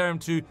I'll compare him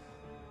to.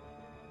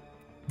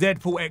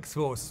 Deadpool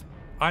X-Force.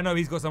 I know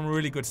he's got some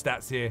really good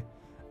stats here.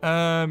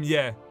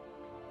 Yeah.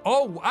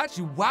 Oh,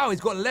 actually, wow,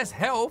 he's got less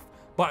health,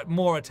 but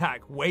more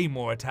attack. Way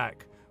more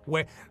attack.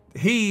 I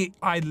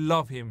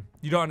love him.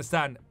 You don't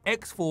understand.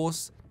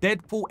 X-Force,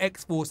 Deadpool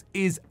X-Force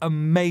is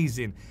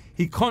amazing.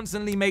 He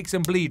constantly makes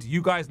them bleed.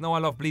 You guys know I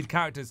love bleed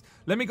characters.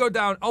 Let me go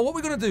down. Oh, what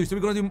we're going to do? So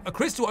we're going to do a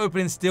crystal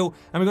opening still,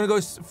 and we're going to go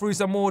through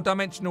some more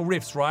dimensional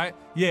rifts, right?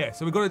 Yeah,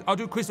 so I'll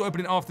do a crystal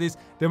opening after this,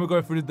 then we'll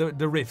go through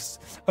the rifts.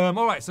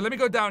 All right, so let me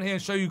go down here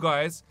and show you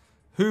guys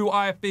who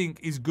I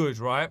think is good,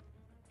 right?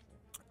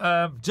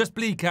 Just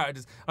bleed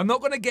characters. I'm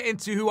not going to get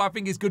into who I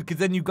think is good because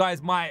then you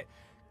guys might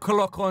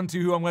clock on to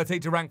who I'm going to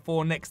take to rank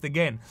 4 next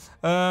again.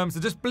 So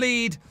just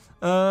bleed.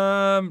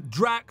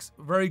 Drax,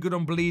 very good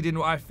on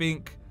bleeding, I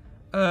think.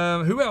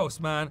 Who else,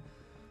 man?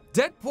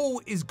 Deadpool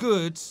is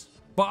good,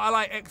 but I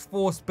like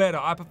X-Force better.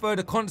 I prefer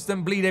the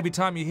constant bleed every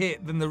time you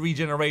hit than the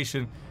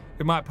regeneration,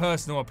 in my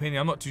personal opinion.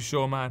 I'm not too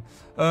sure, man.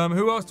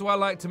 Who else do I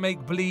like to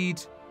make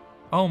bleed?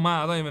 Oh,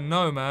 man, I don't even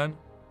know, man.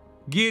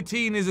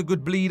 Guillotine is a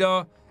good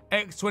bleeder.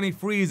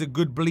 X-23 is a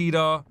good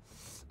bleeder.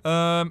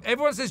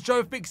 Everyone says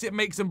Joe Fix-It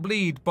makes them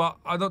bleed, but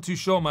I'm not too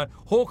sure, man.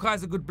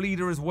 Hawkeye's a good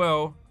bleeder as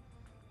well.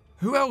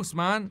 Who else,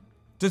 man?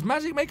 Does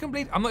Magic make him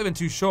bleed? I'm not even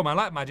too sure, man.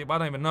 I like Magic, but I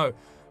don't even know.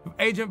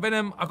 Agent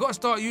Venom, I've got to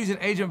start using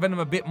Agent Venom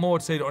a bit more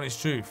to say the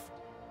honest truth.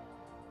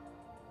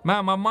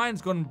 Man, my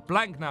mind's gone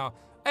blank now.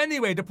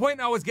 Anyway, the point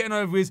I was getting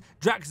over is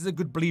Drax is a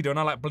good bleeder, and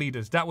I like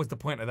bleeders. That was the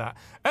point of that.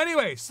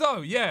 Anyway,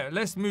 so, yeah,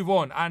 let's move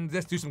on, and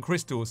let's do some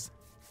crystals.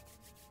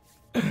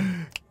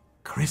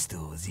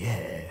 Crystals,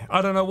 yeah.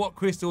 I don't know what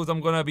crystals I'm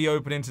going to be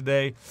opening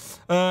today.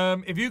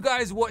 If you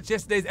guys watched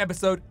yesterday's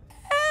episode,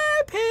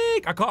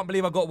 epic! I can't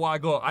believe I got what I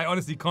got. I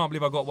honestly can't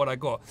believe I got what I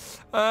got.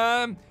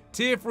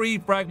 Tier 3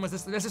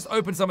 fragments. Let's just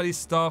open some of this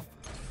stuff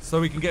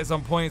so we can get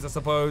some points, I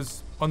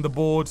suppose, on the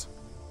board.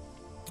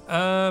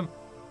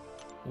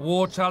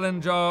 War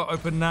Challenger,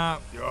 open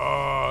that.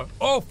 Yeah.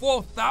 Oh,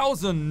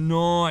 4,000.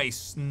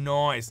 Nice,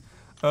 nice.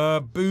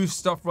 Boost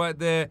stuff right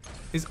there.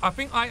 I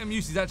think item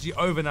use is actually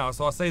over now,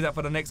 so I'll say that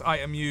for the next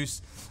item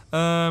use.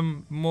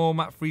 More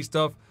map free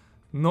stuff.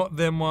 Not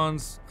them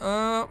ones.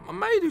 I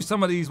may do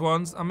some of these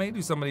ones. I'm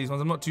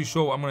not too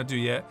sure what I'm going to do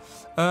yet.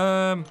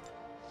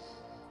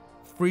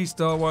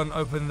 3-star one,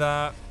 open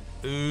that.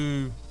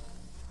 Ooh.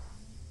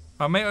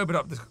 I may open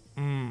up this.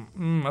 I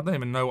don't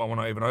even know what I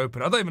want to even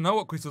open. I don't even know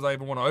what crystals I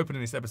even want to open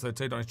in this episode, to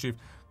tell you the honest truth.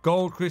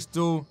 Gold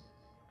crystal.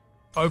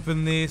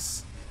 Open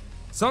this.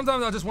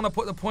 Sometimes I just want to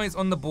put the points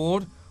on the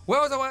board. Where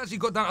else have I actually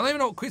got down? I don't even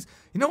know what I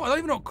don't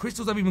even know what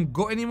crystals I've even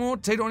got anymore,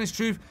 to tell you the honest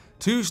truth.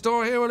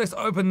 2-star hero, let's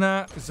open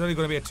that. It's only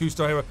going to be a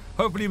 2-star hero.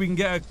 Hopefully we can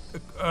get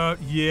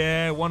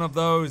yeah, one of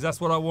those. That's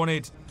what I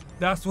wanted.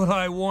 That's what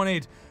I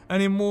wanted. An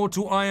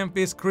Immortal Iron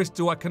Fist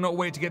crystal. I cannot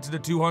wait to get to the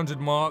 200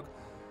 mark.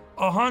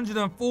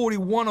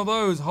 141 of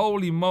those.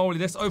 Holy moly.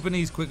 Let's open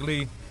these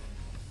quickly.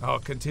 Oh,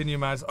 continue,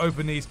 man. Let's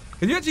open these.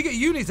 Can you actually get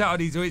units out of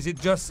these, or is it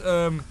just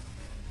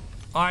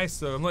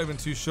ISO? I'm not even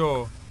too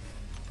sure.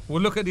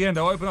 We'll look at the end.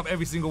 I'll open up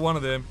every single one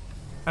of them.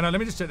 And let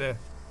me just check there.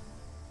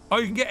 Oh,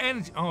 you can get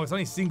energy. Oh, it's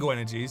only single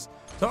energies.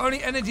 So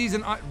only energies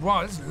and...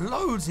 Wow, there's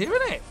loads here,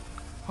 isn't it?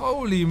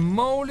 Holy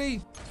moly.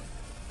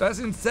 That's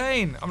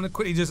insane. I'm going to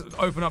quickly just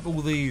open up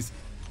all these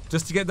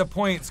just to get the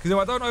points. Because if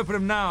I don't open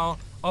them now,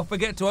 I'll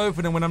forget to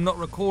open them when I'm not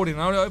recording.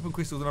 I only open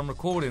crystals when I'm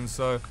recording,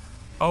 so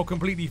I'll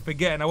completely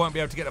forget and I won't be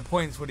able to get the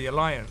points for the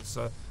alliance.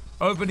 So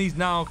open these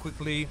now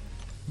quickly.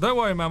 Don't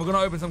worry, man. We're gonna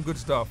open some good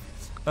stuff.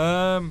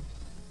 I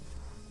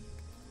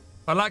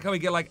like how we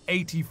get like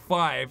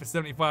 85 for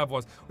 75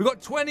 ones. We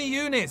got 20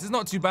 units. It's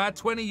not too bad.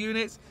 20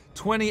 units,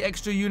 20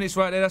 extra units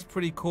right there. That's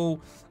pretty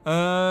cool.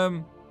 What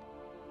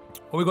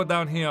we got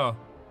down here?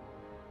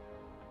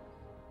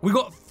 We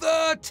got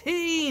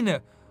 13.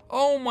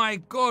 Oh my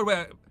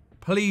God.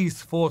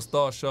 Please,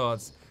 4-star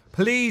shards.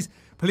 Please.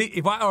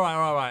 If all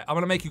right. I'm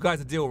gonna make you guys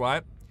a deal,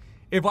 right?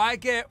 If I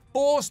get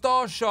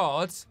 4-star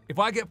shards,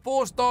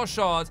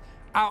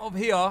 out of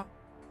here,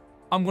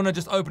 I'm gonna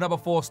just open up a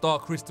 4-star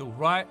crystal,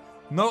 right?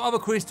 No other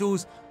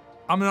crystals.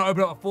 I'm gonna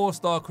open up a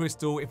 4-star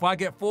crystal. If I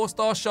get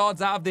 4-star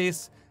shards out of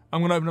this,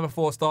 I'm gonna open up a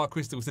 4-star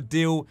crystal. It's a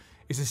deal.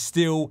 It's a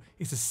steal.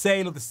 It's a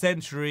sale of the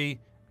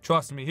century.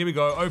 Trust me. Here we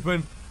go.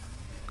 Open.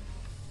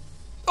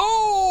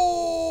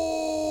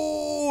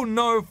 Oh,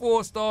 no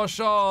 4-star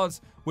shards,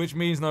 which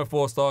means no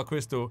 4-star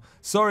crystal.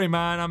 Sorry,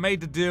 man. I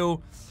made the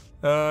deal.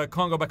 Can't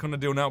go back on the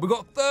deal now. We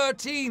got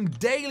 13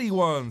 daily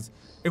ones.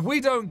 If we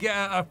don't get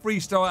a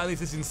 3-star out of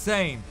this, it's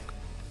insane.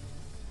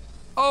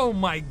 Oh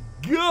my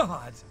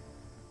God.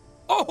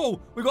 Oh,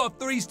 we got a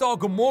 3-star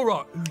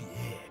Gamora. Ooh,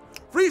 yeah.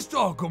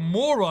 3-star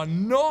Gamora,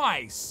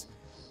 nice.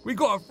 We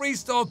got a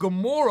 3-star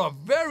Gamora,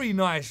 very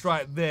nice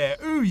right there.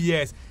 Ooh,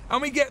 yes.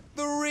 And we get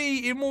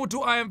 3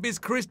 Immortal Iron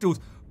Fist crystals.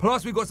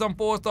 Plus we got some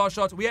 4-star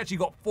shots. We actually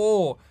got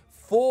 4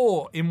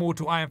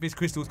 Immortal Iron Fist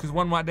crystals, because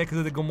one right there because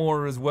of the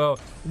Gamora as well,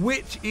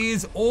 which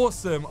is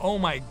awesome. Oh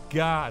my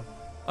God.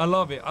 I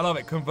love it.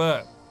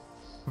 Convert.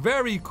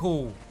 Very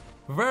cool.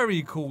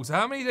 Very cool. So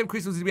how many of them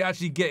crystals did we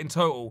actually get in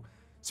total?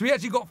 So we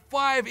actually got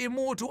 5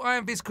 Immortal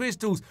Iron Fist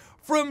crystals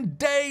from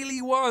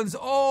daily ones.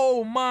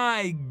 Oh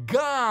my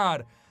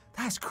God.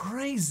 That's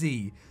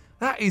crazy.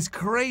 That is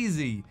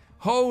crazy.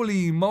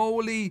 Holy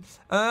moly.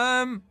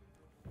 Do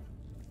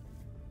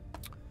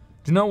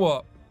you know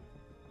what?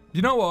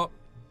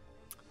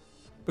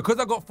 Because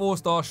I got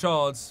 4-star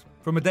shards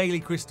from a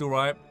daily crystal,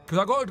 right? Because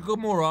I got a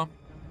Gamora,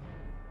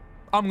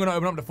 I'm going to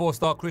open up the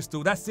 4-star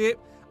crystal. That's it.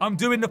 I'm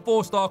doing the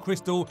 4-star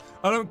crystal.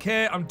 I don't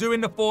care. I'm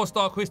doing the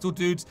 4-star crystal,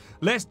 dudes.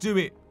 Let's do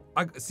it.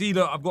 See,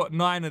 look, I've got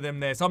 9 of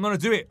them there. So I'm going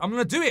to do it. I'm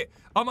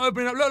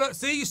opening up. Look,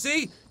 see, you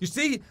see?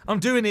 I'm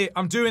doing it.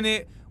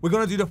 We're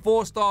going to do the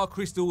 4-star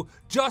crystal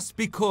just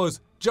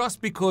because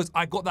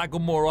I got that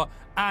Gamora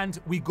and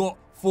we got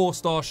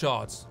 4-star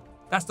shards.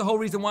 That's the whole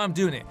reason why I'm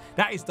doing it.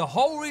 That is the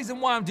whole reason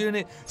why I'm doing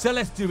it. So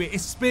let's do it.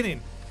 It's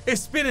spinning.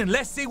 Let's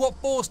see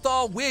what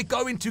 4-star we're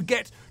going to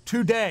get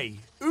today.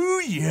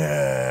 Ooh,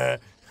 yeah.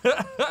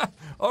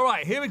 All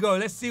right, here we go.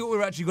 Let's see what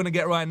we're actually going to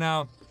get right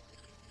now.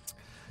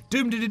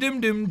 Doom.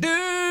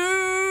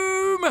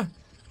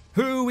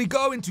 Who we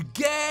going to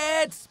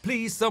get?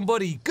 Please,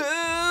 somebody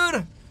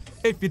good.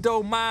 If you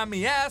don't mind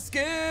me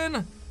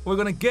asking. We're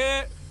going to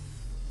get...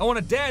 I want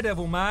a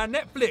Daredevil, man.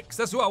 Netflix.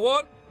 That's what I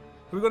want.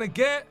 Who we going to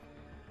get?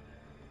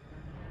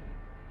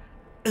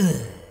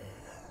 I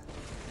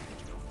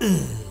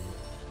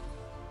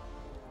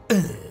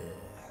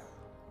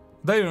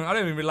don't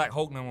even really like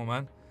Hulk no more,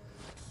 man.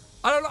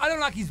 I don't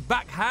like his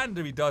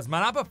backhander he does,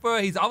 man. I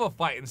prefer his other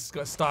fighting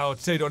style,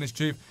 to tell you the honest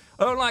truth.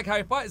 I don't like how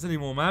he fights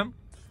anymore, man.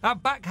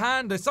 That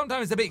backhander,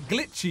 sometimes it's a bit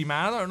glitchy,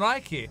 man. I don't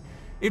like it.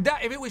 If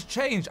it was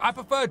changed, I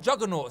prefer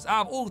Juggernauts.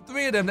 Out of all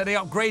 3 of them that they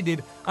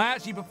upgraded, I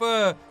actually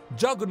prefer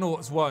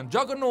Juggernauts 1.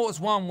 Juggernauts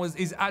 1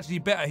 is actually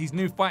better. His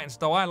new fighting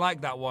style, I like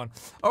that one.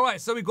 All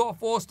right, so we got a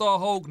 4-star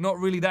Hulk. Not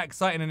really that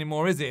exciting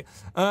anymore, is it?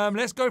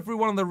 Let's go through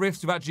one of the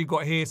rifts we've actually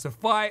got here. So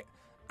fight,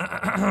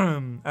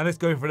 and let's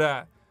go for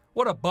that.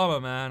 What a bummer,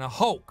 man. A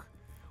Hulk.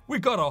 We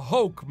got a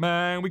Hulk,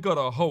 man. We got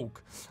a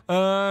Hulk.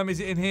 Is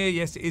it in here?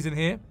 Yes, it is in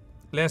here.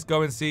 Let's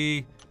go and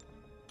see.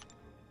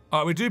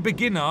 All right, we do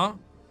beginner.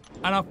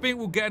 And I think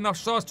we'll get enough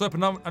shards to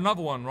open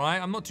another one, right?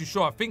 I'm not too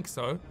sure. I think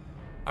so.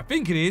 I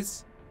think it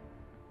is.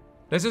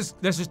 Let's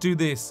just do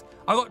this.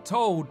 I got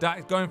told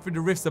that going through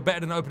the rifts are better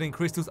than opening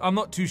crystals. I'm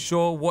not too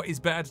sure what is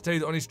better, to tell you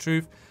the honest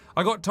truth.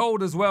 I got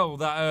told as well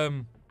that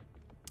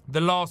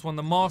the last one,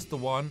 the master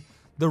one,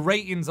 the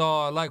ratings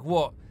are like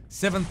what?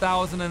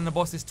 7,000 and the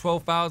boss is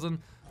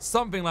 12,000.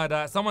 Something like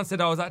that. Someone said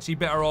I was actually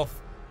better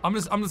off. I'm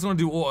just gonna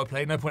do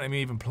autoplay. No point in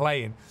me even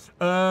playing.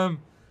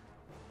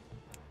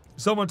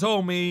 Someone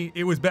told me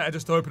it was better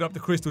just to open up the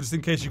crystal just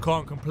in case you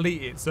can't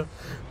complete it. So,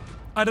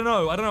 I don't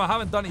know. I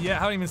haven't done it yet. I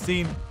haven't even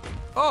seen.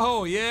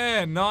 Oh,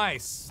 yeah.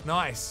 Nice.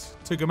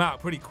 Took him out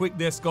pretty quick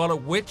there, Scarlet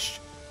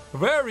Witch.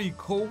 Very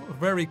cool.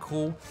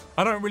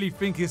 I don't really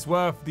think it's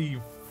worth the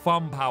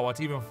fun power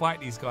to even fight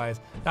these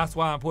guys. That's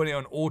why I'm putting it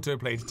on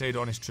autoplay, to tell you the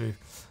honest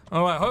truth.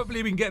 All right.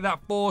 Hopefully, we can get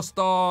that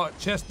 4-star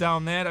chest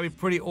down there. That'd be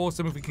pretty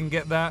awesome if we can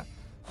get that.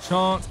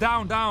 Chance.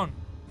 Down.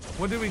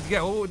 What did we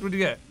get? What did we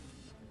get?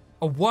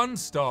 A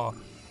 1-star.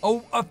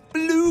 Oh, a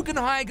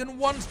Flugenhagen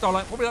 1-star.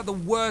 Like, probably like the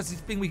worst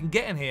thing we can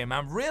get in here,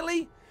 man.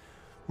 Really?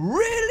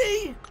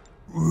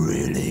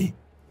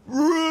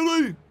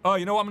 Oh,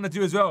 you know what I'm going to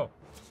do as well?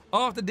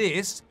 After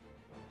this,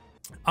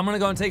 I'm gonna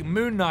go and take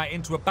Moon Knight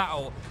into a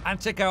battle and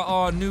check out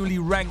our newly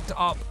ranked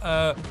up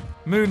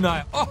Moon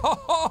Knight.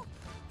 Oh,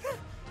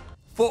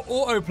 for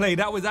autoplay,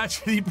 that was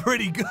actually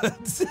pretty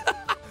good.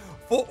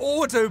 For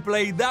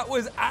autoplay, that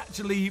was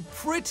actually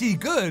pretty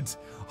good.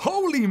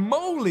 Holy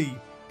moly,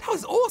 that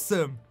was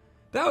awesome.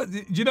 That was,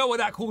 you know what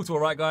that calls for,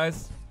 right,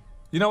 guys?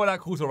 You know what that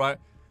calls for, right?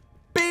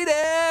 Beat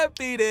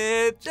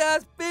it,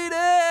 just beat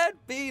it,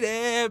 beat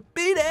it,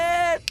 beat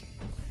it.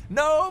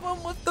 No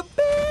one wants to beat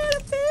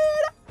it, beat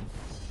it.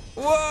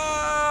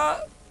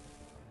 Whoa!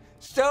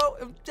 Show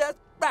him just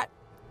right.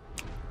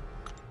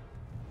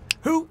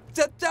 Who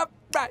just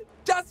right?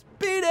 Just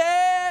beat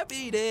it,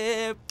 beat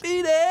it,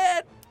 beat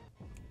it.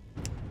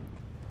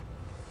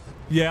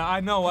 Yeah,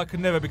 I know I could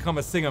never become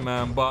a singer,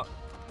 man, but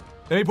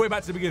let me put it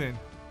back to the beginning.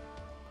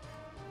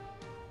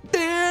 What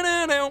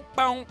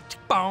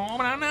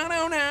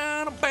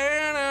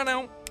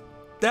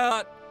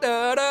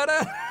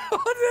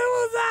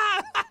was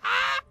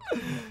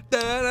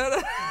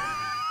that?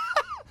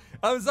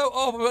 I'm so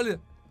off.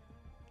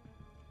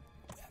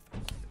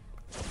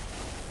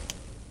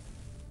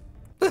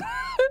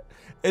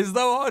 It's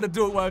so hard to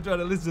do it while I'm trying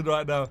to listen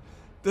right now.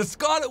 The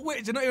Scarlet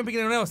Witch, you're not even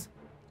picking anyone else.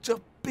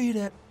 Just beat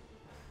it.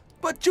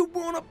 But you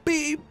wanna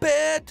be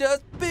bad,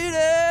 just beat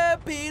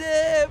it, beat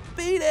it,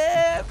 beat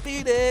it,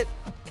 beat it.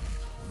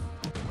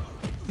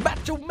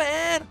 Macho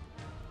Man.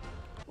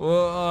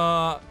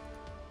 I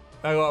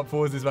gotta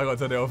pause this, but I gotta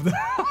turn it off.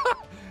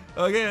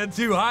 I'm getting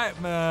too hype,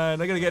 man.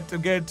 I'm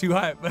getting too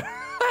hype.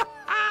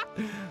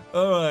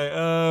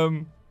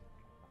 Alright,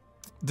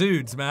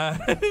 dudes, man.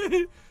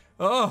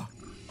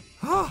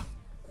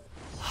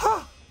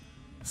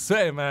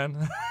 Sweating,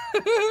 man.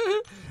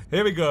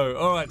 Here we go.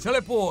 Alright,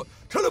 teleport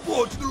to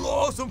the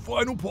last and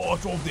final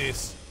part of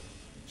this.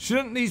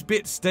 Shouldn't these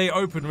bits stay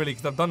open, really,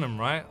 because I've done them,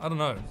 right? I don't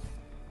know.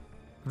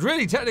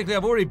 Really, technically,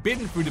 I've already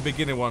been through the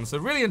beginning one, so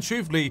really and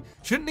truthfully,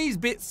 shouldn't these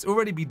bits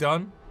already be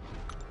done?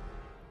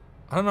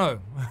 I don't know.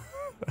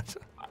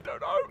 I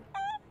don't know.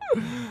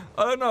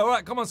 I don't know. All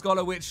right, come on,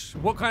 Scarlet Witch.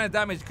 What kind of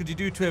damage could you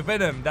do to a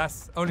Venom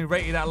that's only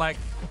rated at like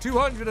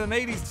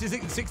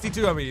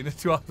 262? I mean, I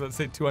was about to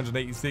say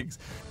 286.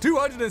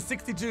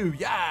 262.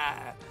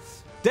 Yeah.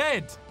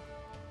 Dead.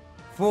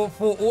 For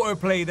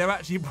autoplay, they're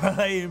actually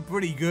playing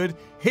pretty good.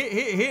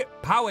 Hit.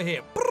 Power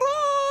hit.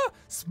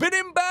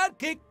 Spinning bad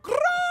kick.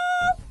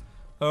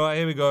 All right,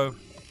 here we go.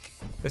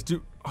 Let's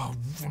do. Oh,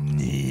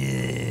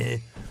 yeah.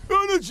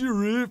 Energy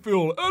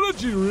refill.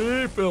 Energy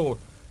refill.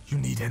 You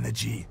need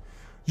energy.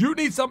 You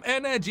need some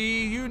energy.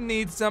 You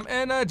need some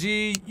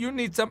energy. You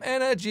need some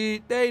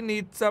energy. They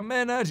need some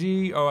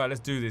energy. All right,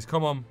 let's do this.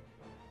 Come on.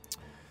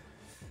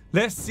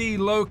 Let's see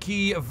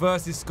Loki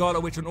versus Scarlet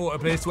Witch on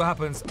autoplay. Let's see what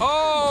happens.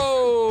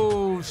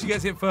 Oh, she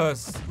gets hit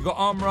first. We got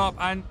armor up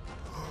and.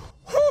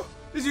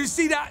 Did you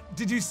see that?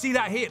 Did you see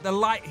that hit? The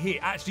light hit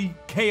actually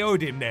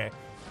KO'd him there.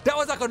 That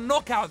was like a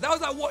knockout. That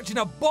was like watching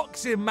a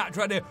boxing match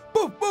right there.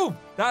 Boom, boom.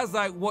 That was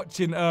like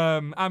watching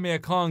Amir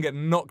Khan get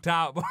knocked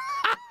out.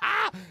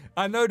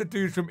 I know the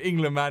dude's from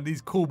England, man.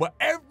 He's cool. But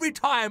every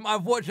time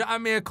I've watched an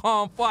Amir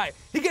Khan fight,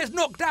 he gets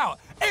knocked out.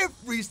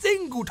 Every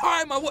single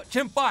time I watch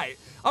him fight.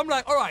 I'm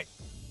like, all right,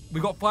 we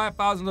got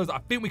 $5,000. I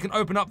think we can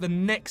open up the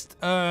next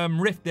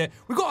rift there.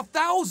 We got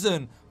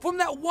 1,000 from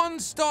that one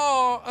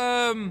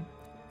star.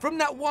 From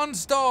that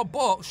one-star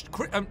box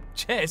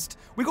chest,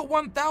 we got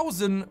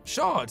 1,000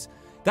 shards.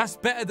 That's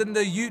better than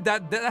the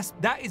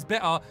that is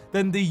better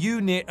than the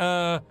unit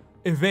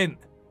event.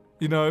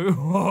 You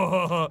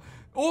know,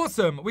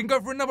 awesome. We can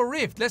go for another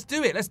rift. Let's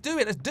do it. Let's do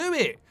it. Let's do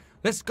it.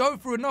 Let's go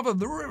through another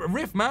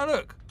rift, man.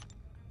 Look.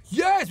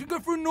 Yes, we go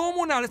through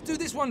normal now. Let's do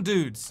this one,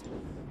 dudes.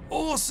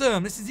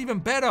 Awesome. This is even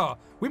better.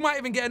 We might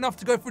even get enough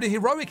to go through the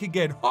heroic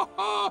again.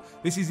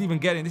 This is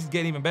getting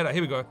even better.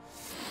 Here we go.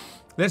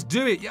 Let's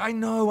do it. Yeah, I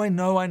know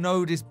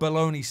this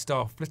baloney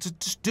stuff. Let's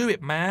just do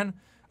it, man.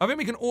 I think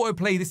we can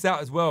autoplay this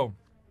out as well.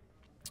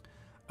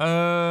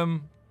 I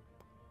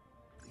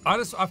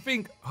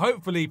think,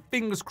 hopefully,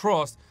 fingers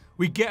crossed,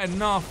 we get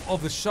enough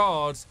of the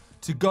shards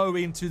to go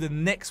into the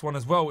next one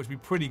as well, which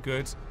would be pretty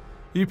good.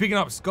 Are you picking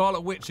up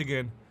Scarlet Witch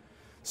again?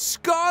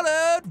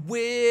 Scarlet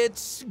Witch,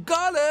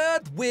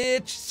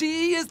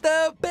 she is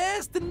the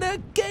best in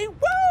the game.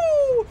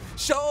 Woo!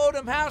 Show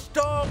them how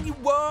strong you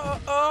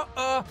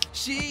are.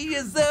 She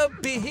is a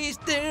beast.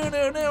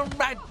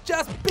 Right,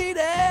 just beat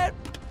it.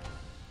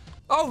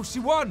 Oh, she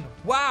won.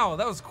 Wow,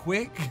 that was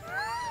quick.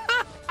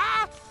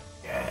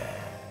 Yeah.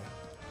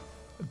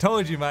 I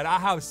told you, man, I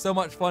have so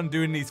much fun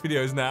doing these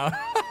videos now.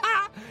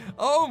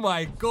 Oh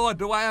my God,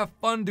 do I have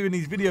fun doing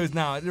these videos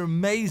now? They're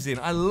amazing.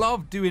 I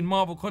love doing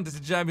Marvel Contest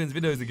of Champions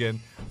videos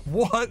again.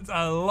 What?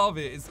 I love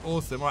it. It's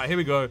awesome. All right, here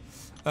we go.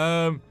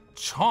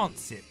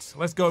 Chance it.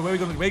 Let's go. Where are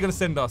you gonna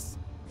send us?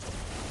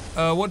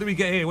 What do we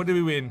get here? What do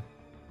we win?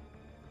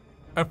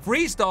 A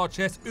 3-star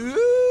chest.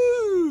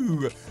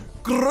 Ooh,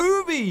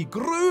 groovy.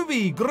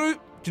 Do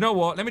you know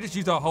what? Let me just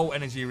use our whole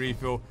energy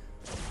refill.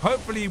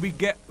 Hopefully we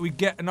get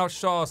enough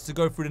shards to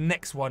go through the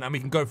next one, and we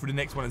can go through the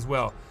next one as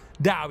well.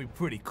 That'll be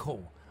pretty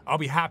cool. I'll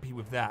be happy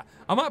with that.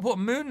 I might put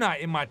Moon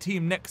Knight in my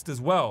team next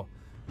as well.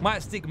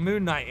 might stick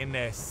Moon Knight in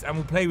this, and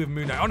we'll play with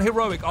Moon Knight. On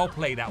Heroic, I'll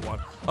play that one.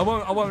 I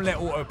won't let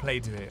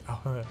autoplay do it.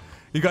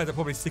 You guys are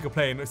probably sick of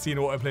seeing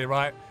autoplay,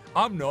 right?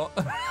 I'm not.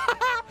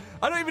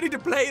 I don't even need to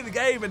play the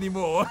game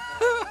anymore.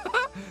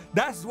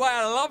 That's why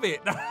I love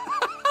it.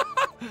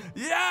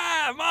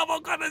 Yeah, Marvel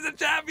Contest of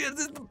Champions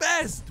is the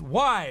best.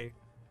 Why?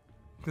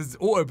 Because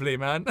it's autoplay,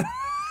 man.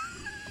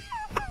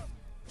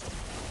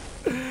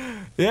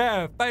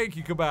 Yeah, thank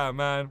you, Kabam,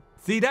 man.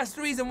 See, that's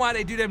the reason why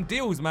they do them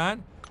deals,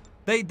 man.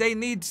 They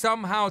need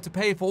somehow to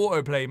pay for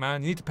autoplay,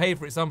 man. You need to pay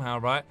for it somehow,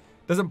 right?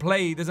 Doesn't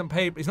pay.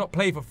 It's not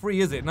play for free,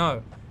 is it?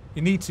 No.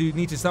 You need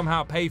to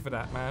somehow pay for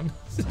that, man.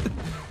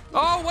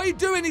 Oh, what are you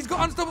doing? He's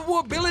got unstoppable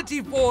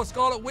ability for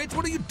Scarlet Witch.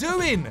 What are you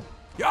doing?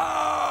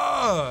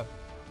 Yeah!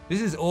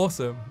 This is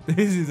awesome.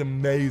 This is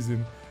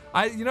amazing.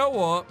 You know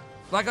what?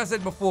 Like I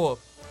said before,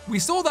 we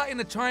saw that in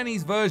the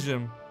Chinese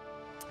version,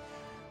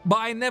 but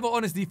I never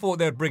honestly thought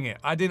they would bring it.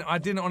 I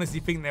didn't honestly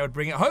think they would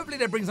bring it. Hopefully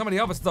they bring some of the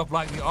other stuff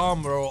like the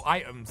armor or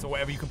items or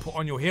whatever you can put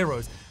on your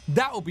heroes.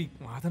 That'll be,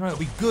 I don't know, it'll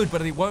be good,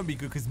 but it won't be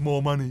good because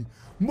more money.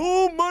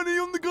 More money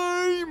on the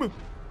game.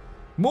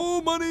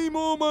 More money,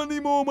 more money,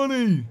 more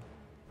money.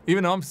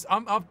 Even though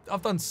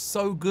I've done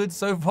so good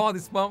so far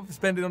this month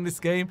spending on this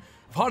game.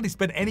 I've hardly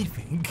spent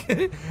anything.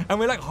 And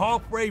we're like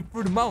halfway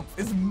through the month.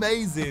 It's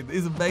amazing.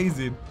 It's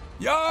amazing.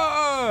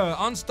 Yeah!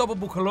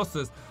 Unstoppable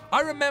Colossus.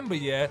 I remember,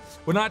 yeah,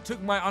 when I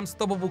took my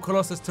Unstoppable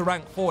Colossus to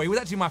rank 4. He was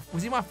actually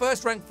was he my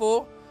first rank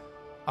 4?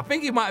 I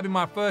think he might have been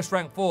my first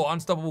rank 4,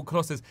 Unstoppable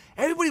Colossus.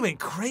 Everybody went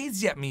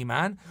crazy at me,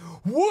 man.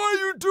 Why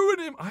are you doing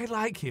him? I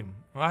like him.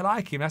 I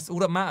like him. That's all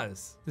that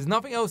matters. There's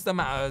nothing else that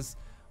matters.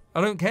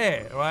 I don't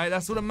care, right?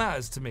 That's all that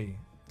matters to me.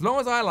 As long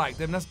as I like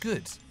them, that's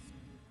good.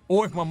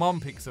 Or if my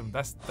mum picks them,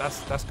 that's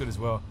good as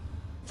well.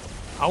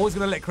 I was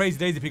gonna let Crazy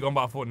Daisy pick on,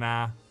 but I thought,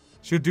 nah.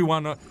 She'll do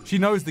one. She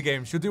knows the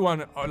game. She'll do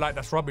one like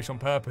that's rubbish on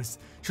purpose.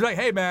 She's like,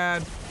 hey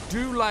man,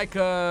 do like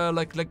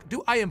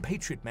do Iron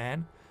Patriot,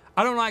 man.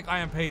 I don't like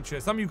Iron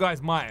Patriot. Some of you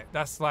guys might.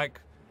 That's like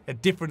a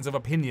difference of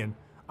opinion.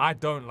 I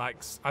don't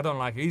like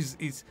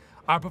it.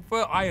 I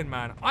prefer Iron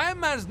Man. Iron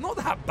Man's not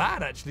that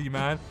bad actually,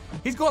 man.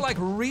 He's got like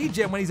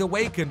regen when he's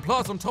awakened.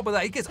 Plus on top of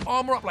that, he gets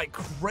armor up like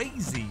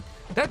crazy.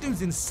 That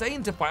dude's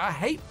insane to fight.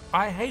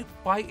 I hate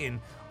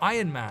fighting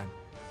Iron Man.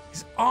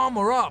 His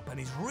armor up and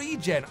his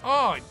regen.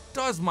 Oh, it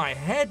does my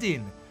head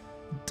in.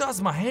 It does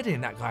my head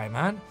in, that guy,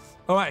 man.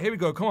 All right, here we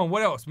go. Come on,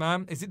 what else,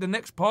 man? Is it the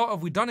next part?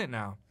 Have we done it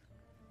now?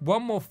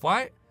 One more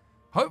fight?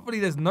 Hopefully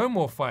there's no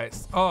more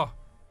fights. Oh,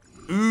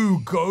 ooh,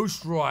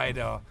 Ghost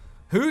Rider.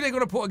 Who are they going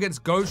to put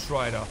against Ghost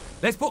Rider?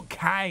 Let's put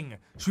Kang.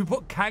 Should we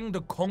put Kang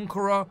the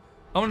Conqueror?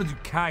 I want to do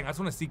Kang. I just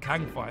want to see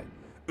Kang fight.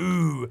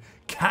 Ooh,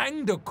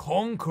 Kang the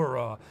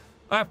Conqueror.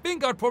 I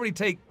think I'd probably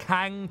take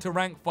Kang to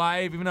rank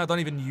 5, even though I don't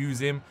even use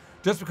him.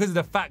 Just because of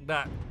the fact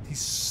that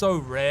he's so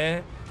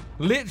rare.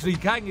 Literally,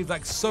 Kang is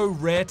like so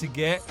rare to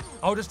get.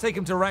 I'll just take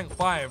him to rank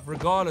 5,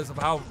 regardless of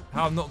how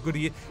not good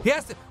he is. He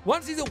has to,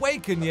 once he's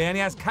awakened, yeah, and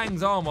he has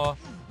Kang's armor,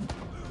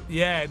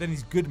 yeah, then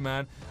he's good,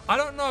 man. I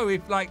don't know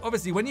if, like,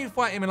 obviously, when you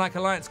fight him in, like,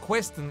 Alliance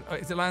Quest, and,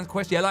 is it Alliance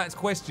Quest? Yeah, Alliance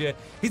Quest, yeah.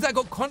 He's, like,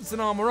 got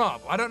constant armor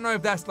up. I don't know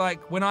if that's,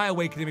 like, when I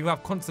awaken him, he'll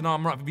have constant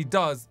armor up. If he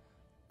does,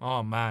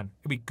 oh, man,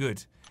 he'll be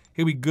good.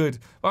 He'll be good.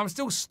 But I'm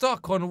still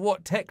stuck on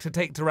what tech to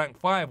take to rank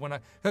 5 when I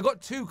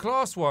got 2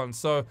 class ones.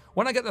 So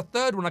when I get the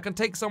 3rd one, I can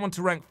take someone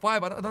to rank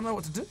 5. I don't know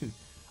what to do.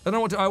 I don't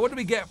know what to. What do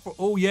we get for?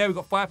 Oh yeah, we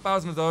got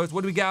 5,000 of those.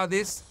 What do we get out of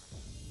this?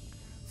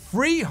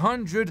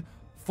 300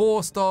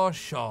 4-star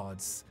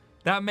shards.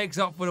 That makes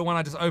up for the one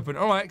I just opened.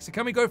 All right, so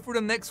can we go through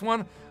the next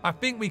one? I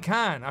think we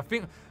can.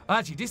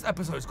 Actually, this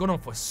episode's gone on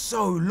for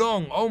so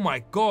long. Oh my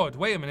God,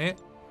 wait a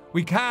minute.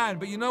 We can,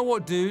 but you know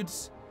what,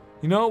 dudes?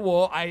 You know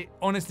what? I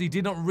honestly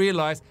did not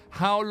realize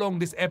how long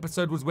this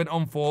episode went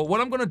on for. What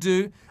I'm going to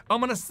do,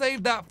 I'm going to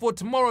save that for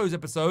tomorrow's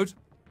episode.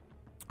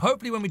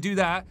 Hopefully when we do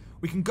that,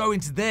 we can go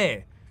into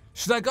there.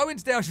 Should I go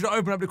into there or should I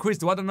open up the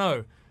crystal? I don't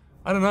know.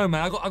 I don't know,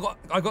 man.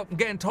 I'm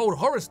getting told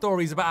horror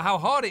stories about how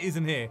hard it is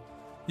in here.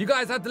 You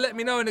guys have to let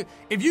me know. And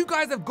if you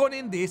guys have gone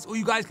in this or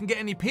you guys can get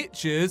any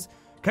pictures,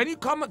 can you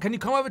come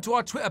over to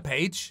our Twitter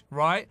page,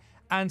 right?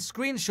 And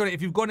screenshot it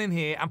if you've gone in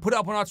here and put it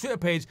up on our Twitter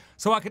page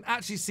so I can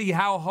actually see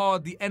how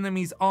hard the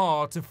enemies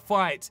are to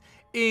fight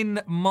in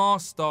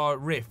Master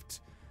Rift.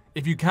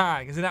 If you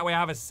can, because in that way I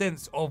have a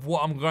sense of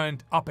what I'm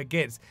going up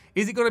against.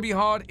 Is it going to be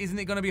hard? Isn't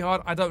it going to be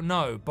hard? I don't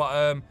know.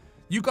 But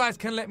you guys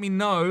can let me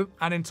know.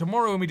 And then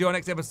tomorrow when we do our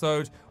next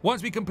episode,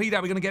 once we complete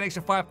that, we're going to get an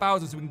extra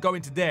 5,000 so we can go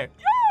into there.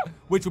 Yeah!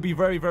 Which will be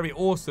very, very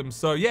awesome.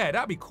 So yeah,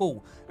 that'd be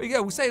cool. But yeah,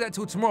 we'll say that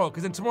till tomorrow,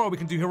 because then tomorrow we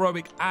can do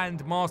Heroic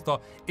and Master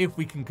if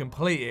we can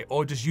complete it,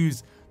 or just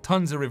use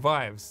tons of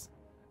revives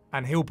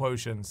and heal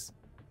potions.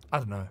 I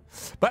don't know.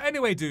 But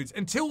anyway, dudes,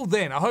 until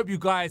then, I hope you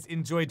guys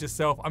enjoyed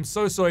yourself. I'm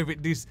so sorry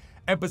if this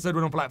episode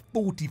went on for like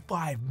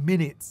 45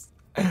 minutes.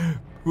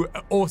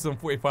 Awesome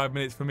 45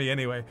 minutes for me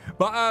anyway.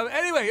 But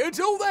anyway,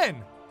 until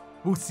then,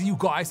 we'll see you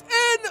guys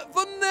in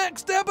the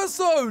next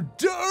episode,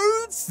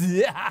 dudes.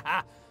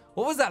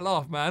 What was that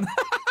laugh, man?